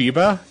on the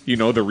Chiba,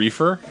 the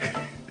reefer.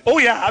 Oh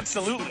yeah,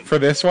 absolutely. For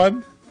this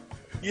one?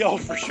 Yo,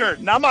 for sure.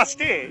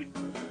 Namaste.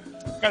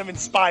 Kind of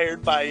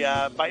inspired by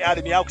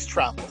Adam Yauch's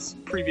travels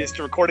previous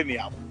to recording the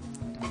album.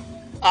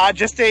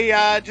 Just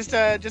a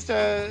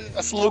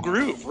slow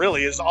groove,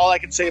 really, is all I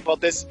can say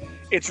about this.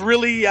 It's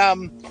really,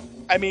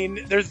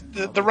 there's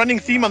the running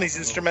theme on these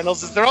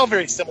instrumentals is they're all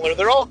very similar.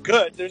 They're all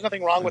good. There's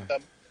nothing wrong with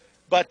them.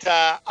 But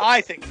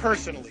I think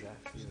personally,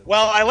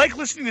 I like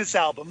listening to this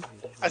album.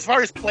 As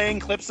far as playing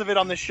clips of it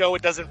on this show,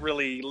 it doesn't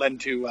really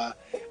lend to a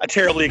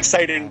terribly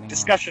exciting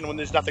discussion when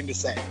there's nothing to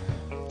say.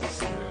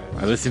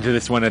 I listened to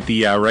this one at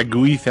the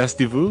Ragui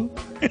Festival.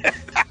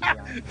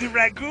 The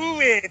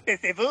Ragui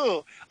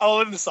Festival.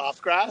 Oh, in the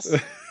soft grass.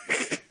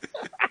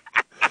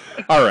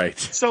 All right.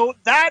 So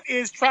that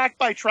is track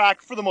by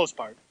track for the most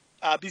part.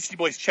 Beastie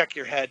Boys, Check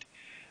Your Head.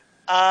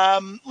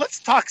 Let's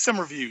talk some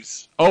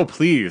reviews. Oh,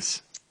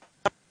 please.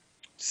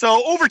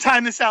 So over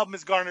time, this album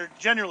has garnered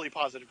generally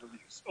positive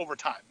reviews over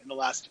time in the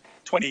last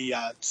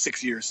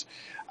 26 years,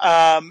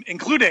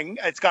 including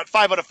it's got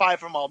 5 out of 5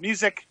 from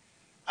AllMusic,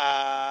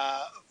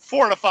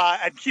 4 out of 5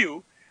 at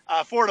Q,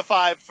 4 out of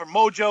 5 from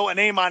Mojo, an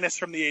A-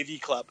 from the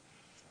AV Club.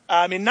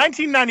 In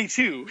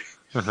 1992,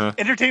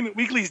 Entertainment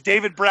Weekly's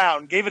David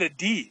Brown gave it a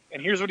D,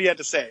 and here's what he had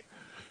to say.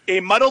 A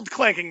muddled,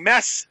 clanking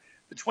mess,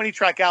 the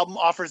 20-track album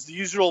offers the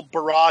usual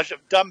barrage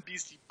of dumb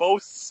Beastie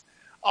boasts,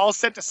 all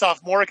set to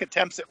sophomoric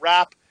attempts at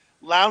rap,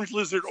 lounge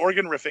lizard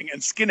organ riffing,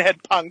 and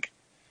skinhead punk.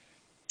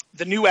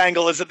 The new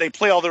angle is that they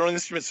play all their own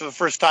instruments for the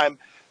first time,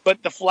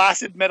 but the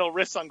flaccid metal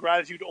riffs on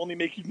Gratitude only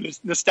make you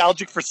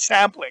nostalgic for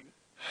sampling.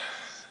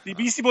 The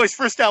Beastie Boys'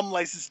 first album,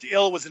 License to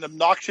Ill, was an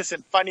obnoxious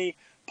and funny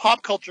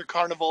pop culture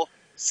carnival.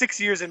 6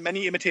 years and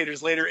many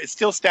imitators later, it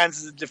still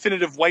stands as a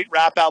definitive white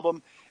rap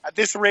album. At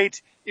this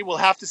rate, it will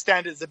have to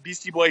stand as the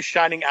Beastie Boys'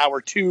 shining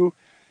hour too.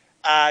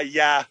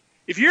 Yeah.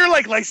 If you're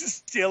like License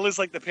to Ill is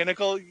like the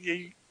pinnacle,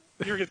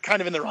 you're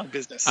kind of in the wrong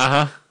business.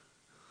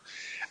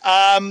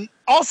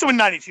 Also in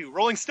 92,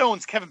 Rolling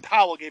Stones' Kevin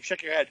Powell gave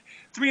Check Your Head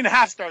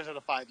 3.5 stars out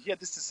of 5. He had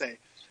this to say.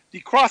 The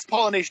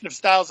cross-pollination of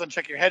styles on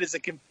Check Your Head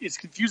is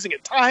confusing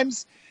at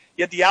times.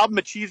 Yet the album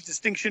achieves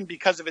distinction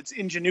because of its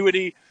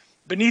ingenuity.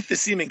 Beneath the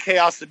seeming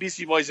chaos, the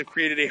Beastie Boys have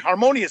created a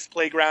harmonious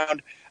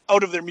playground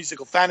out of their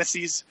musical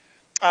fantasies.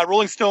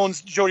 Rolling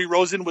Stone's Jody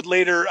Rosen would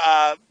later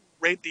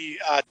rate the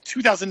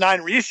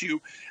 2009 reissue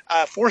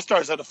 4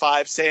 stars out of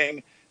 5,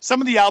 saying, some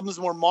of the album's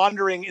more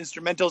maundering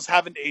instrumentals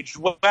haven't aged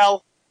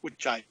well,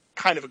 which I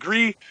kind of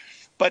agree,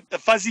 but the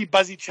fuzzy,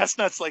 buzzy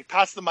chestnuts like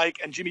Pass the Mic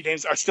and Jimmy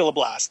James are still a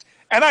blast.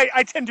 And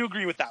I tend to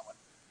agree with that one.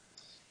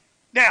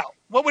 Now,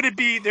 what would it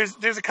be?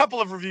 There's a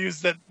couple of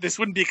reviews that this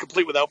wouldn't be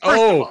complete without.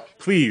 First of all,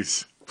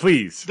 please.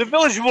 The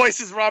Village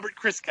Voice's Robert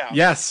Christgau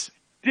Yes.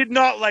 did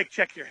not like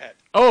Check Your Head.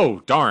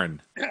 Oh,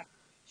 darn.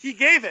 He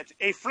gave it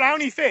a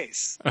frowny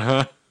face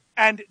Uh-huh.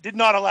 and did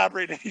not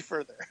elaborate any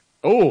further.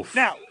 Oh.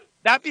 Now,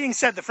 that being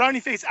said, the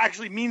frowny face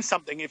actually means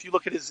something if you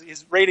look at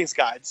his ratings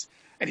guides.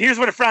 And here's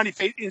what a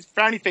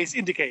frowny face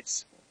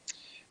indicates.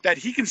 That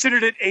he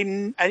considered it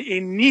a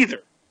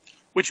neither,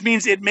 which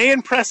means it may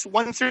impress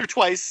once or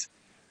twice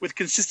with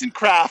consistent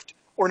craft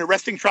or an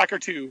arresting track or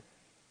two,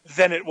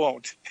 then it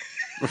won't.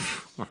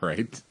 All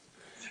right.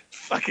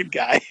 Fucking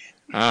guy.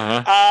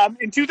 Uh-huh.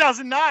 In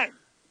 2009,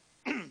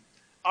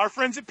 our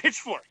friends at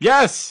Pitchfork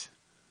Yes.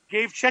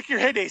 gave Check Your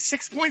Head a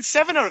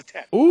 6.7 out of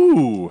 10.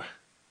 Ooh.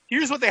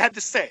 Here's what they had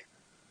to say.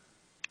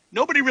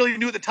 Nobody really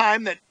knew at the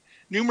time that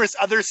numerous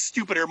other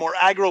stupider, more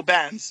aggro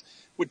bands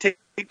would take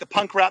the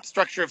punk rap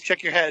structure of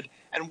Check Your Head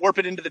and warp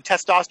it into the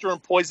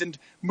testosterone-poisoned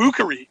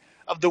mookery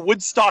of the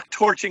Woodstock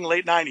torching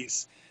late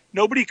 90s.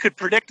 Nobody could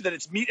predict that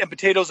its meat and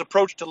potatoes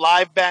approach to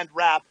live band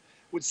rap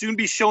would soon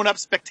be shown up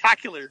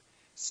spectacularly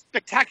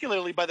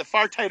by the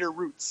far tighter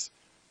roots.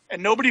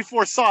 And nobody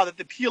foresaw that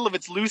the appeal of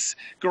its loose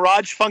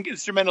garage funk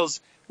instrumentals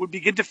would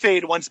begin to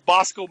fade once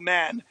Bosco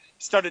Man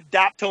started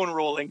daptone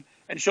rolling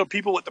and showed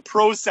people what the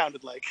pros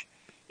sounded like.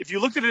 If you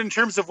looked at it in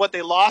terms of what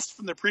they lost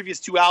from their previous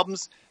 2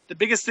 albums, the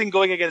biggest thing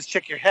going against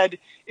Check Your Head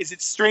is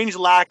its strange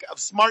lack of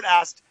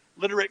smart-assed,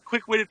 literate,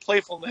 quick-witted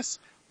playfulness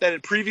that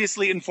had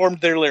previously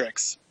informed their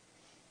lyrics.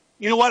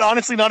 You know what?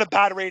 Honestly, not a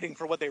bad rating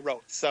for what they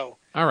wrote. So,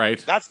 all right.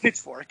 That's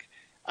Pitchfork.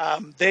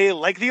 They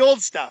like the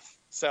old stuff.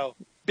 So,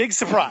 big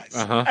surprise.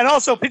 Uh-huh. And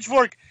also,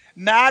 Pitchfork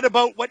mad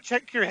about what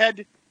Check Your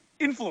Head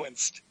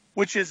influenced,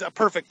 which is a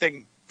perfect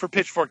thing for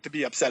Pitchfork to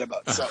be upset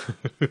about. So,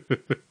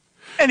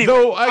 anyway,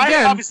 Though,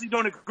 again, I obviously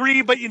don't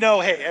agree, but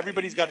hey,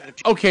 everybody's got an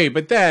opinion. Okay,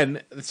 but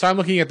then, so I'm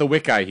looking at the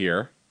Wiki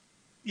here.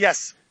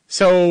 Yes.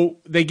 So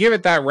they give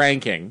it that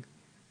ranking,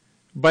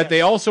 but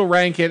they also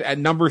rank it at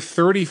number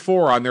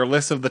 34 on their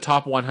list of the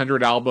top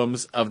 100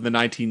 albums of the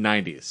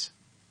 1990s.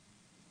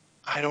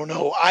 I don't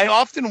know. I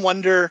often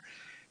wonder,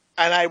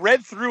 and I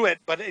read through it,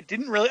 but it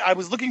didn't really. I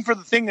was looking for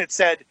the thing that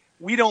said,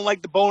 we don't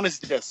like the bonus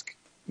disc.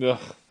 Ugh.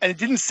 And it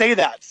didn't say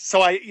that.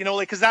 So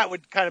because that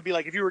would kind of be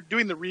like, if you were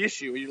doing the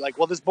reissue, you're like,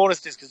 well, this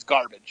bonus disc is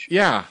garbage.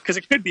 Yeah. Because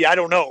it could be, I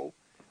don't know.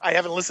 I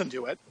haven't listened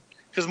to it.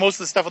 Because most of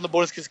the stuff on the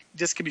bonus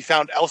disc can be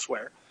found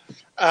elsewhere.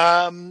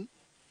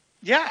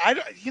 Yeah,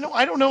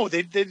 I don't know.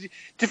 They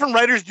different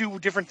writers do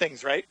different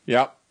things, right?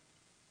 Yep.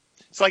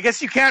 So I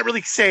guess you can't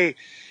really say,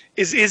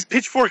 is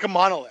Pitchfork a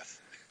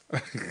monolith?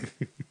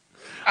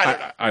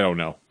 I don't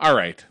know. All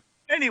right.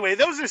 Anyway,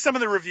 those are some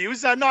of the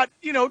reviews. Not,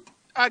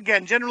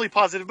 again, generally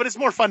positive, but it's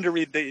more fun to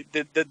read the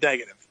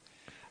negative.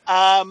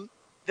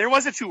 There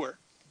was a tour.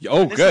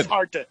 Oh, good.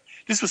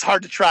 This was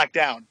hard to track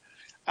down.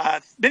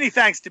 Many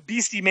thanks to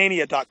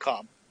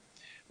BeastieMania.com,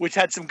 which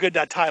had some good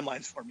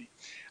timelines for me.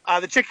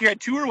 The Check Your Head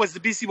tour was the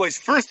Beastie Boys'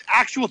 first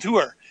actual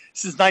tour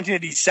since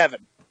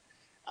 1987.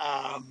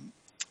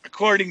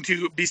 According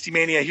to Beastie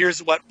Mania,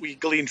 here's what we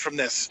gleaned from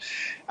this.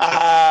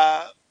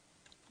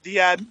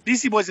 The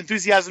Beastie Boys'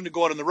 enthusiasm to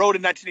go out on the road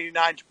in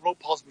 1989 to promote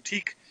Paul's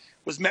Boutique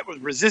was met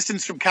with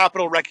resistance from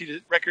Capitol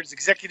Records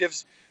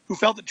executives who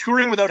felt that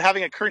touring without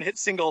having a current hit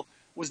single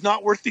was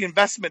not worth the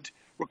investment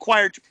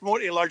required to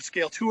promote a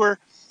large-scale tour.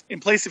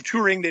 In place of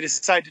touring, they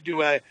decided to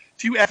do a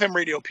few FM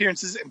radio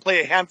appearances and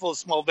play a handful of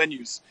small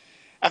venues.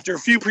 After a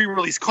few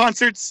pre-release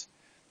concerts,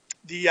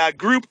 the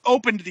group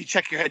opened the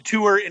Check Your Head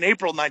tour in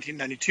April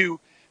 1992,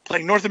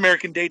 playing North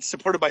American dates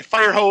supported by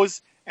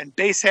Firehose and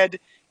Basshead.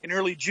 In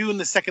early June,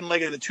 the second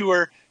leg of the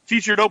tour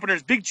featured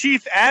openers Big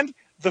Chief and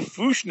the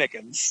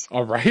Fushnikins.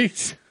 All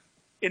right.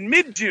 In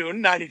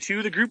mid-June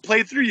 92, the group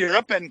played through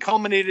Europe and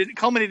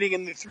culminating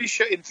in three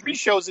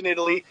shows in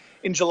Italy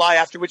in July,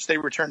 after which they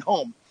returned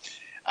home.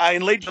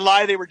 In late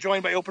July, they were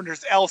joined by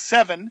openers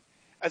L7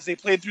 as they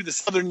played through the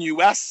southern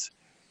U.S.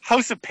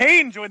 House of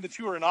Pain joined the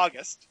tour in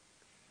August,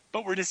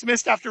 but were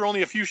dismissed after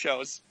only a few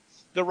shows.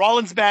 The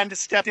Rollins Band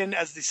stepped in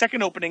as the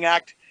second opening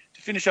act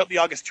to finish out the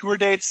August tour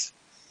dates.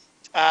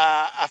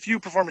 A few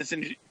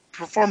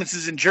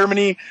performances in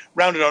Germany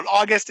rounded out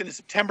August, and in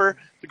September,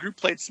 the group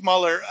played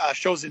smaller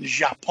shows in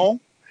Japan.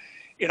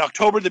 In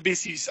October, the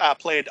Beasties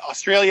played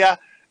Australia,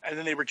 and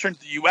then they returned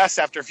to the U.S.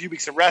 after a few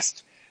weeks of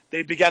rest.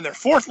 They began their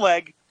fourth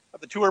leg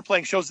of the tour,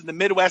 playing shows in the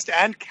Midwest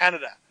and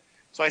Canada.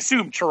 So I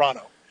assume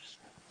Toronto.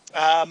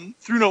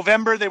 Through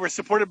November, they were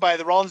supported by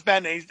the Rollins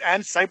Band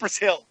and Cypress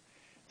Hill.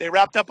 They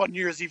wrapped up on New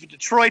Year's Eve in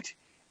Detroit,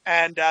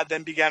 and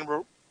then began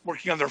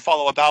working on their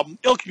follow-up album,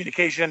 Ill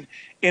Communication,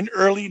 in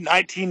early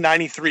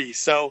 1993.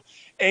 So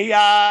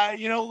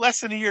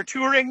less than a year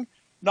touring,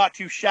 not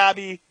too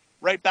shabby,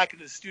 right back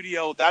into the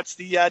studio. That's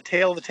the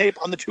tail of the tape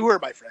on the tour,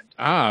 my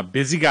friend.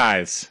 Busy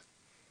guys.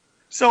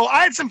 So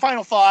I had some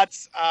final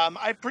thoughts.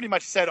 I pretty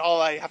much said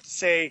all I have to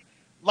say.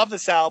 Love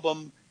this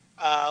album.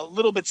 A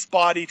little bit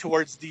spotty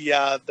towards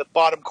the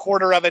bottom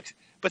quarter of it,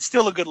 but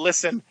still a good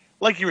listen.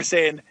 Like you were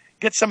saying,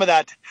 get some of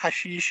that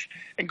hashish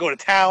and go to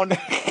town.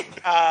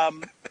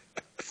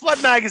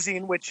 Flood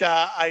magazine, which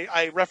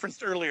I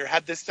referenced earlier,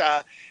 had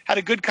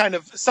a good kind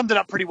of summed it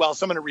up pretty well.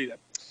 So I'm going to read it.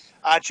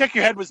 Check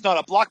Your Head was not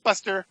a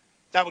blockbuster.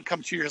 That would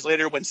come 2 years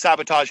later when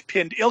Sabotage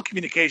pinned Ill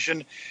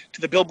Communication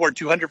to the Billboard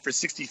 200 for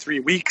 63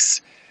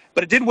 weeks.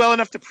 But it did well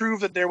enough to prove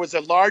that there was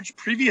a large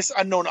previous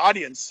unknown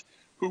audience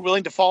who were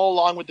willing to follow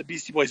along with the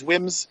Beastie Boys'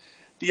 whims.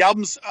 The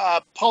album's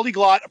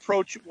polyglot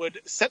approach would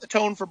set the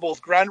tone for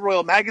both Grand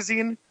Royal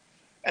Magazine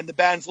and the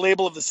band's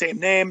label of the same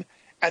name,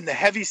 and the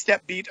heavy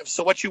step beat of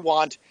So What You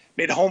Want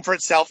made a home for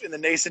itself in the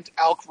nascent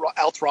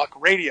alt rock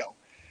radio.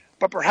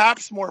 But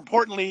perhaps more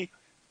importantly,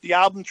 the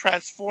album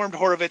transformed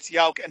Horowitz,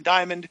 Yauk, and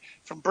Diamond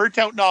from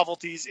burnt-out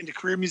novelties into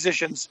career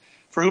musicians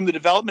for whom the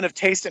development of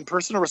taste and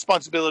personal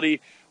responsibility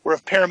were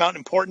of paramount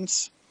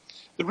importance.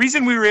 The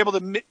reason we were able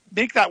to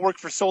make that work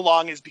for so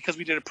long is because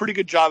we did a pretty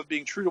good job of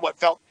being true to what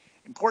felt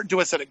important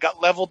to us at a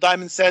gut level,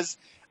 Diamond says.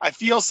 I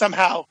feel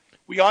somehow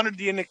we honored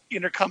the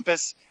inner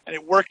compass, and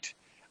it worked.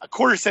 A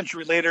quarter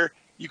century later,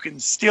 you can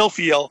still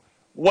feel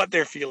what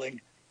they're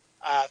feeling.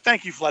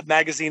 Thank you, Flood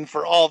Magazine,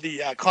 for all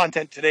the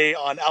content today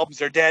on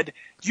Albums Are Dead.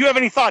 Do you have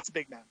any thoughts,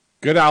 big man?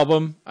 Good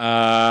album.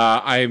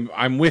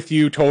 I'm with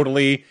you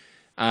totally.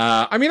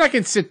 I mean, I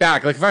can sit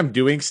back. Like, if I'm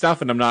doing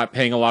stuff and I'm not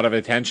paying a lot of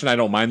attention, I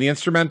don't mind the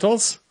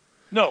instrumentals.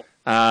 No.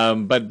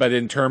 But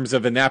in terms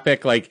of an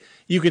epic, like,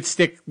 you could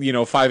stick, 5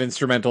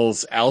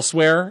 instrumentals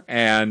elsewhere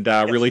and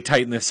really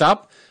tighten this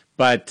up.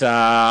 But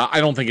I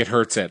don't think it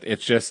hurts it. It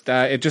just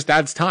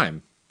adds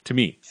time to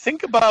me.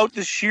 Think about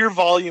the sheer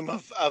volume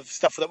of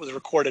stuff that was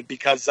recorded,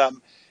 because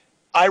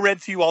I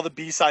read to you all the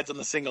B-sides on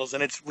the singles,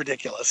 and it's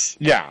ridiculous.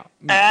 Yeah.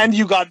 And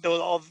you got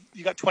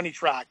 20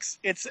 tracks.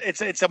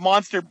 It's a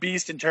monster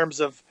beast in terms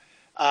of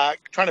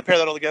trying to pair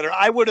that all together.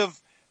 I would have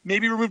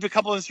maybe removed a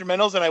couple of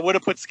instrumentals, and I would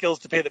have put Skills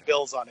to Pay the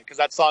Bills on it, because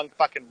that song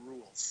fucking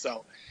rules.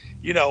 So,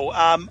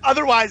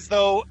 otherwise,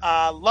 though,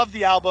 love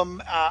the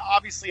album.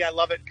 Obviously, I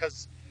love it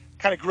because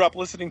kind of grew up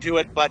listening to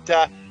it, but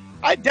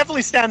it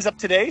definitely stands up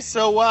today.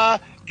 So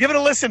give it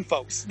a listen,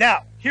 folks.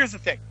 Now, here's the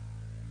thing.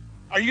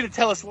 Are you going to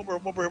tell us what we're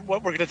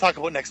going to talk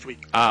about next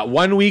week?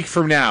 1 week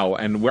from now,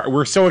 and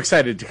we're so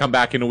excited to come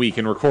back in a week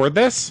and record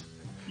this.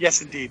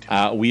 Yes, indeed.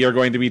 We are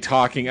going to be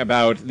talking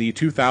about the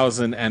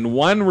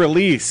 2001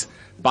 release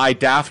by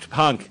Daft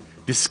Punk,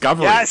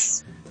 Discovery.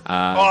 Yes.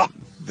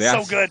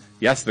 So good.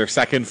 Yes, their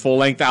second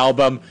full-length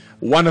album,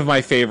 one of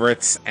my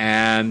favorites,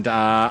 and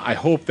I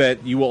hope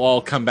that you will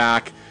all come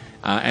back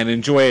and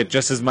enjoy it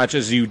just as much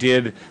as you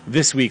did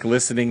this week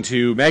listening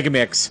to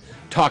Megamix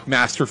talk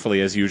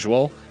masterfully, as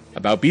usual,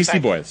 about Beastie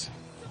Boys.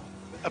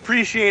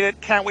 Appreciate it.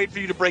 Can't wait for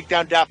you to break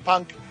down Daft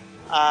Punk.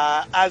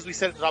 As we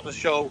said at the top of the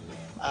show,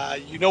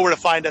 you know where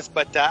to find us,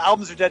 but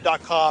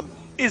albumsaredead.com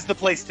is the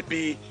place to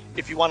be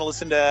if you want to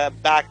listen to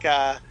back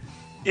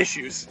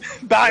issues,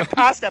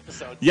 past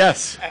episodes.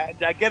 Yes. And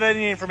get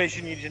any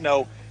information you need to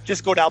know,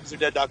 just go to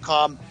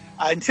albumsaredead.com.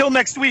 Until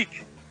next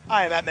week,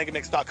 I am at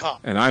megamix.com.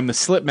 And I'm the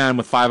Slip Man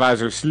with 5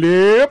 eyes or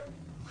Slip.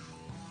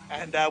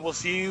 And we'll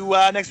see you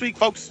next week,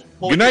 folks.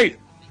 Good night.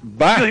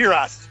 Bye. You'll hear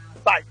us.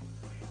 Bye.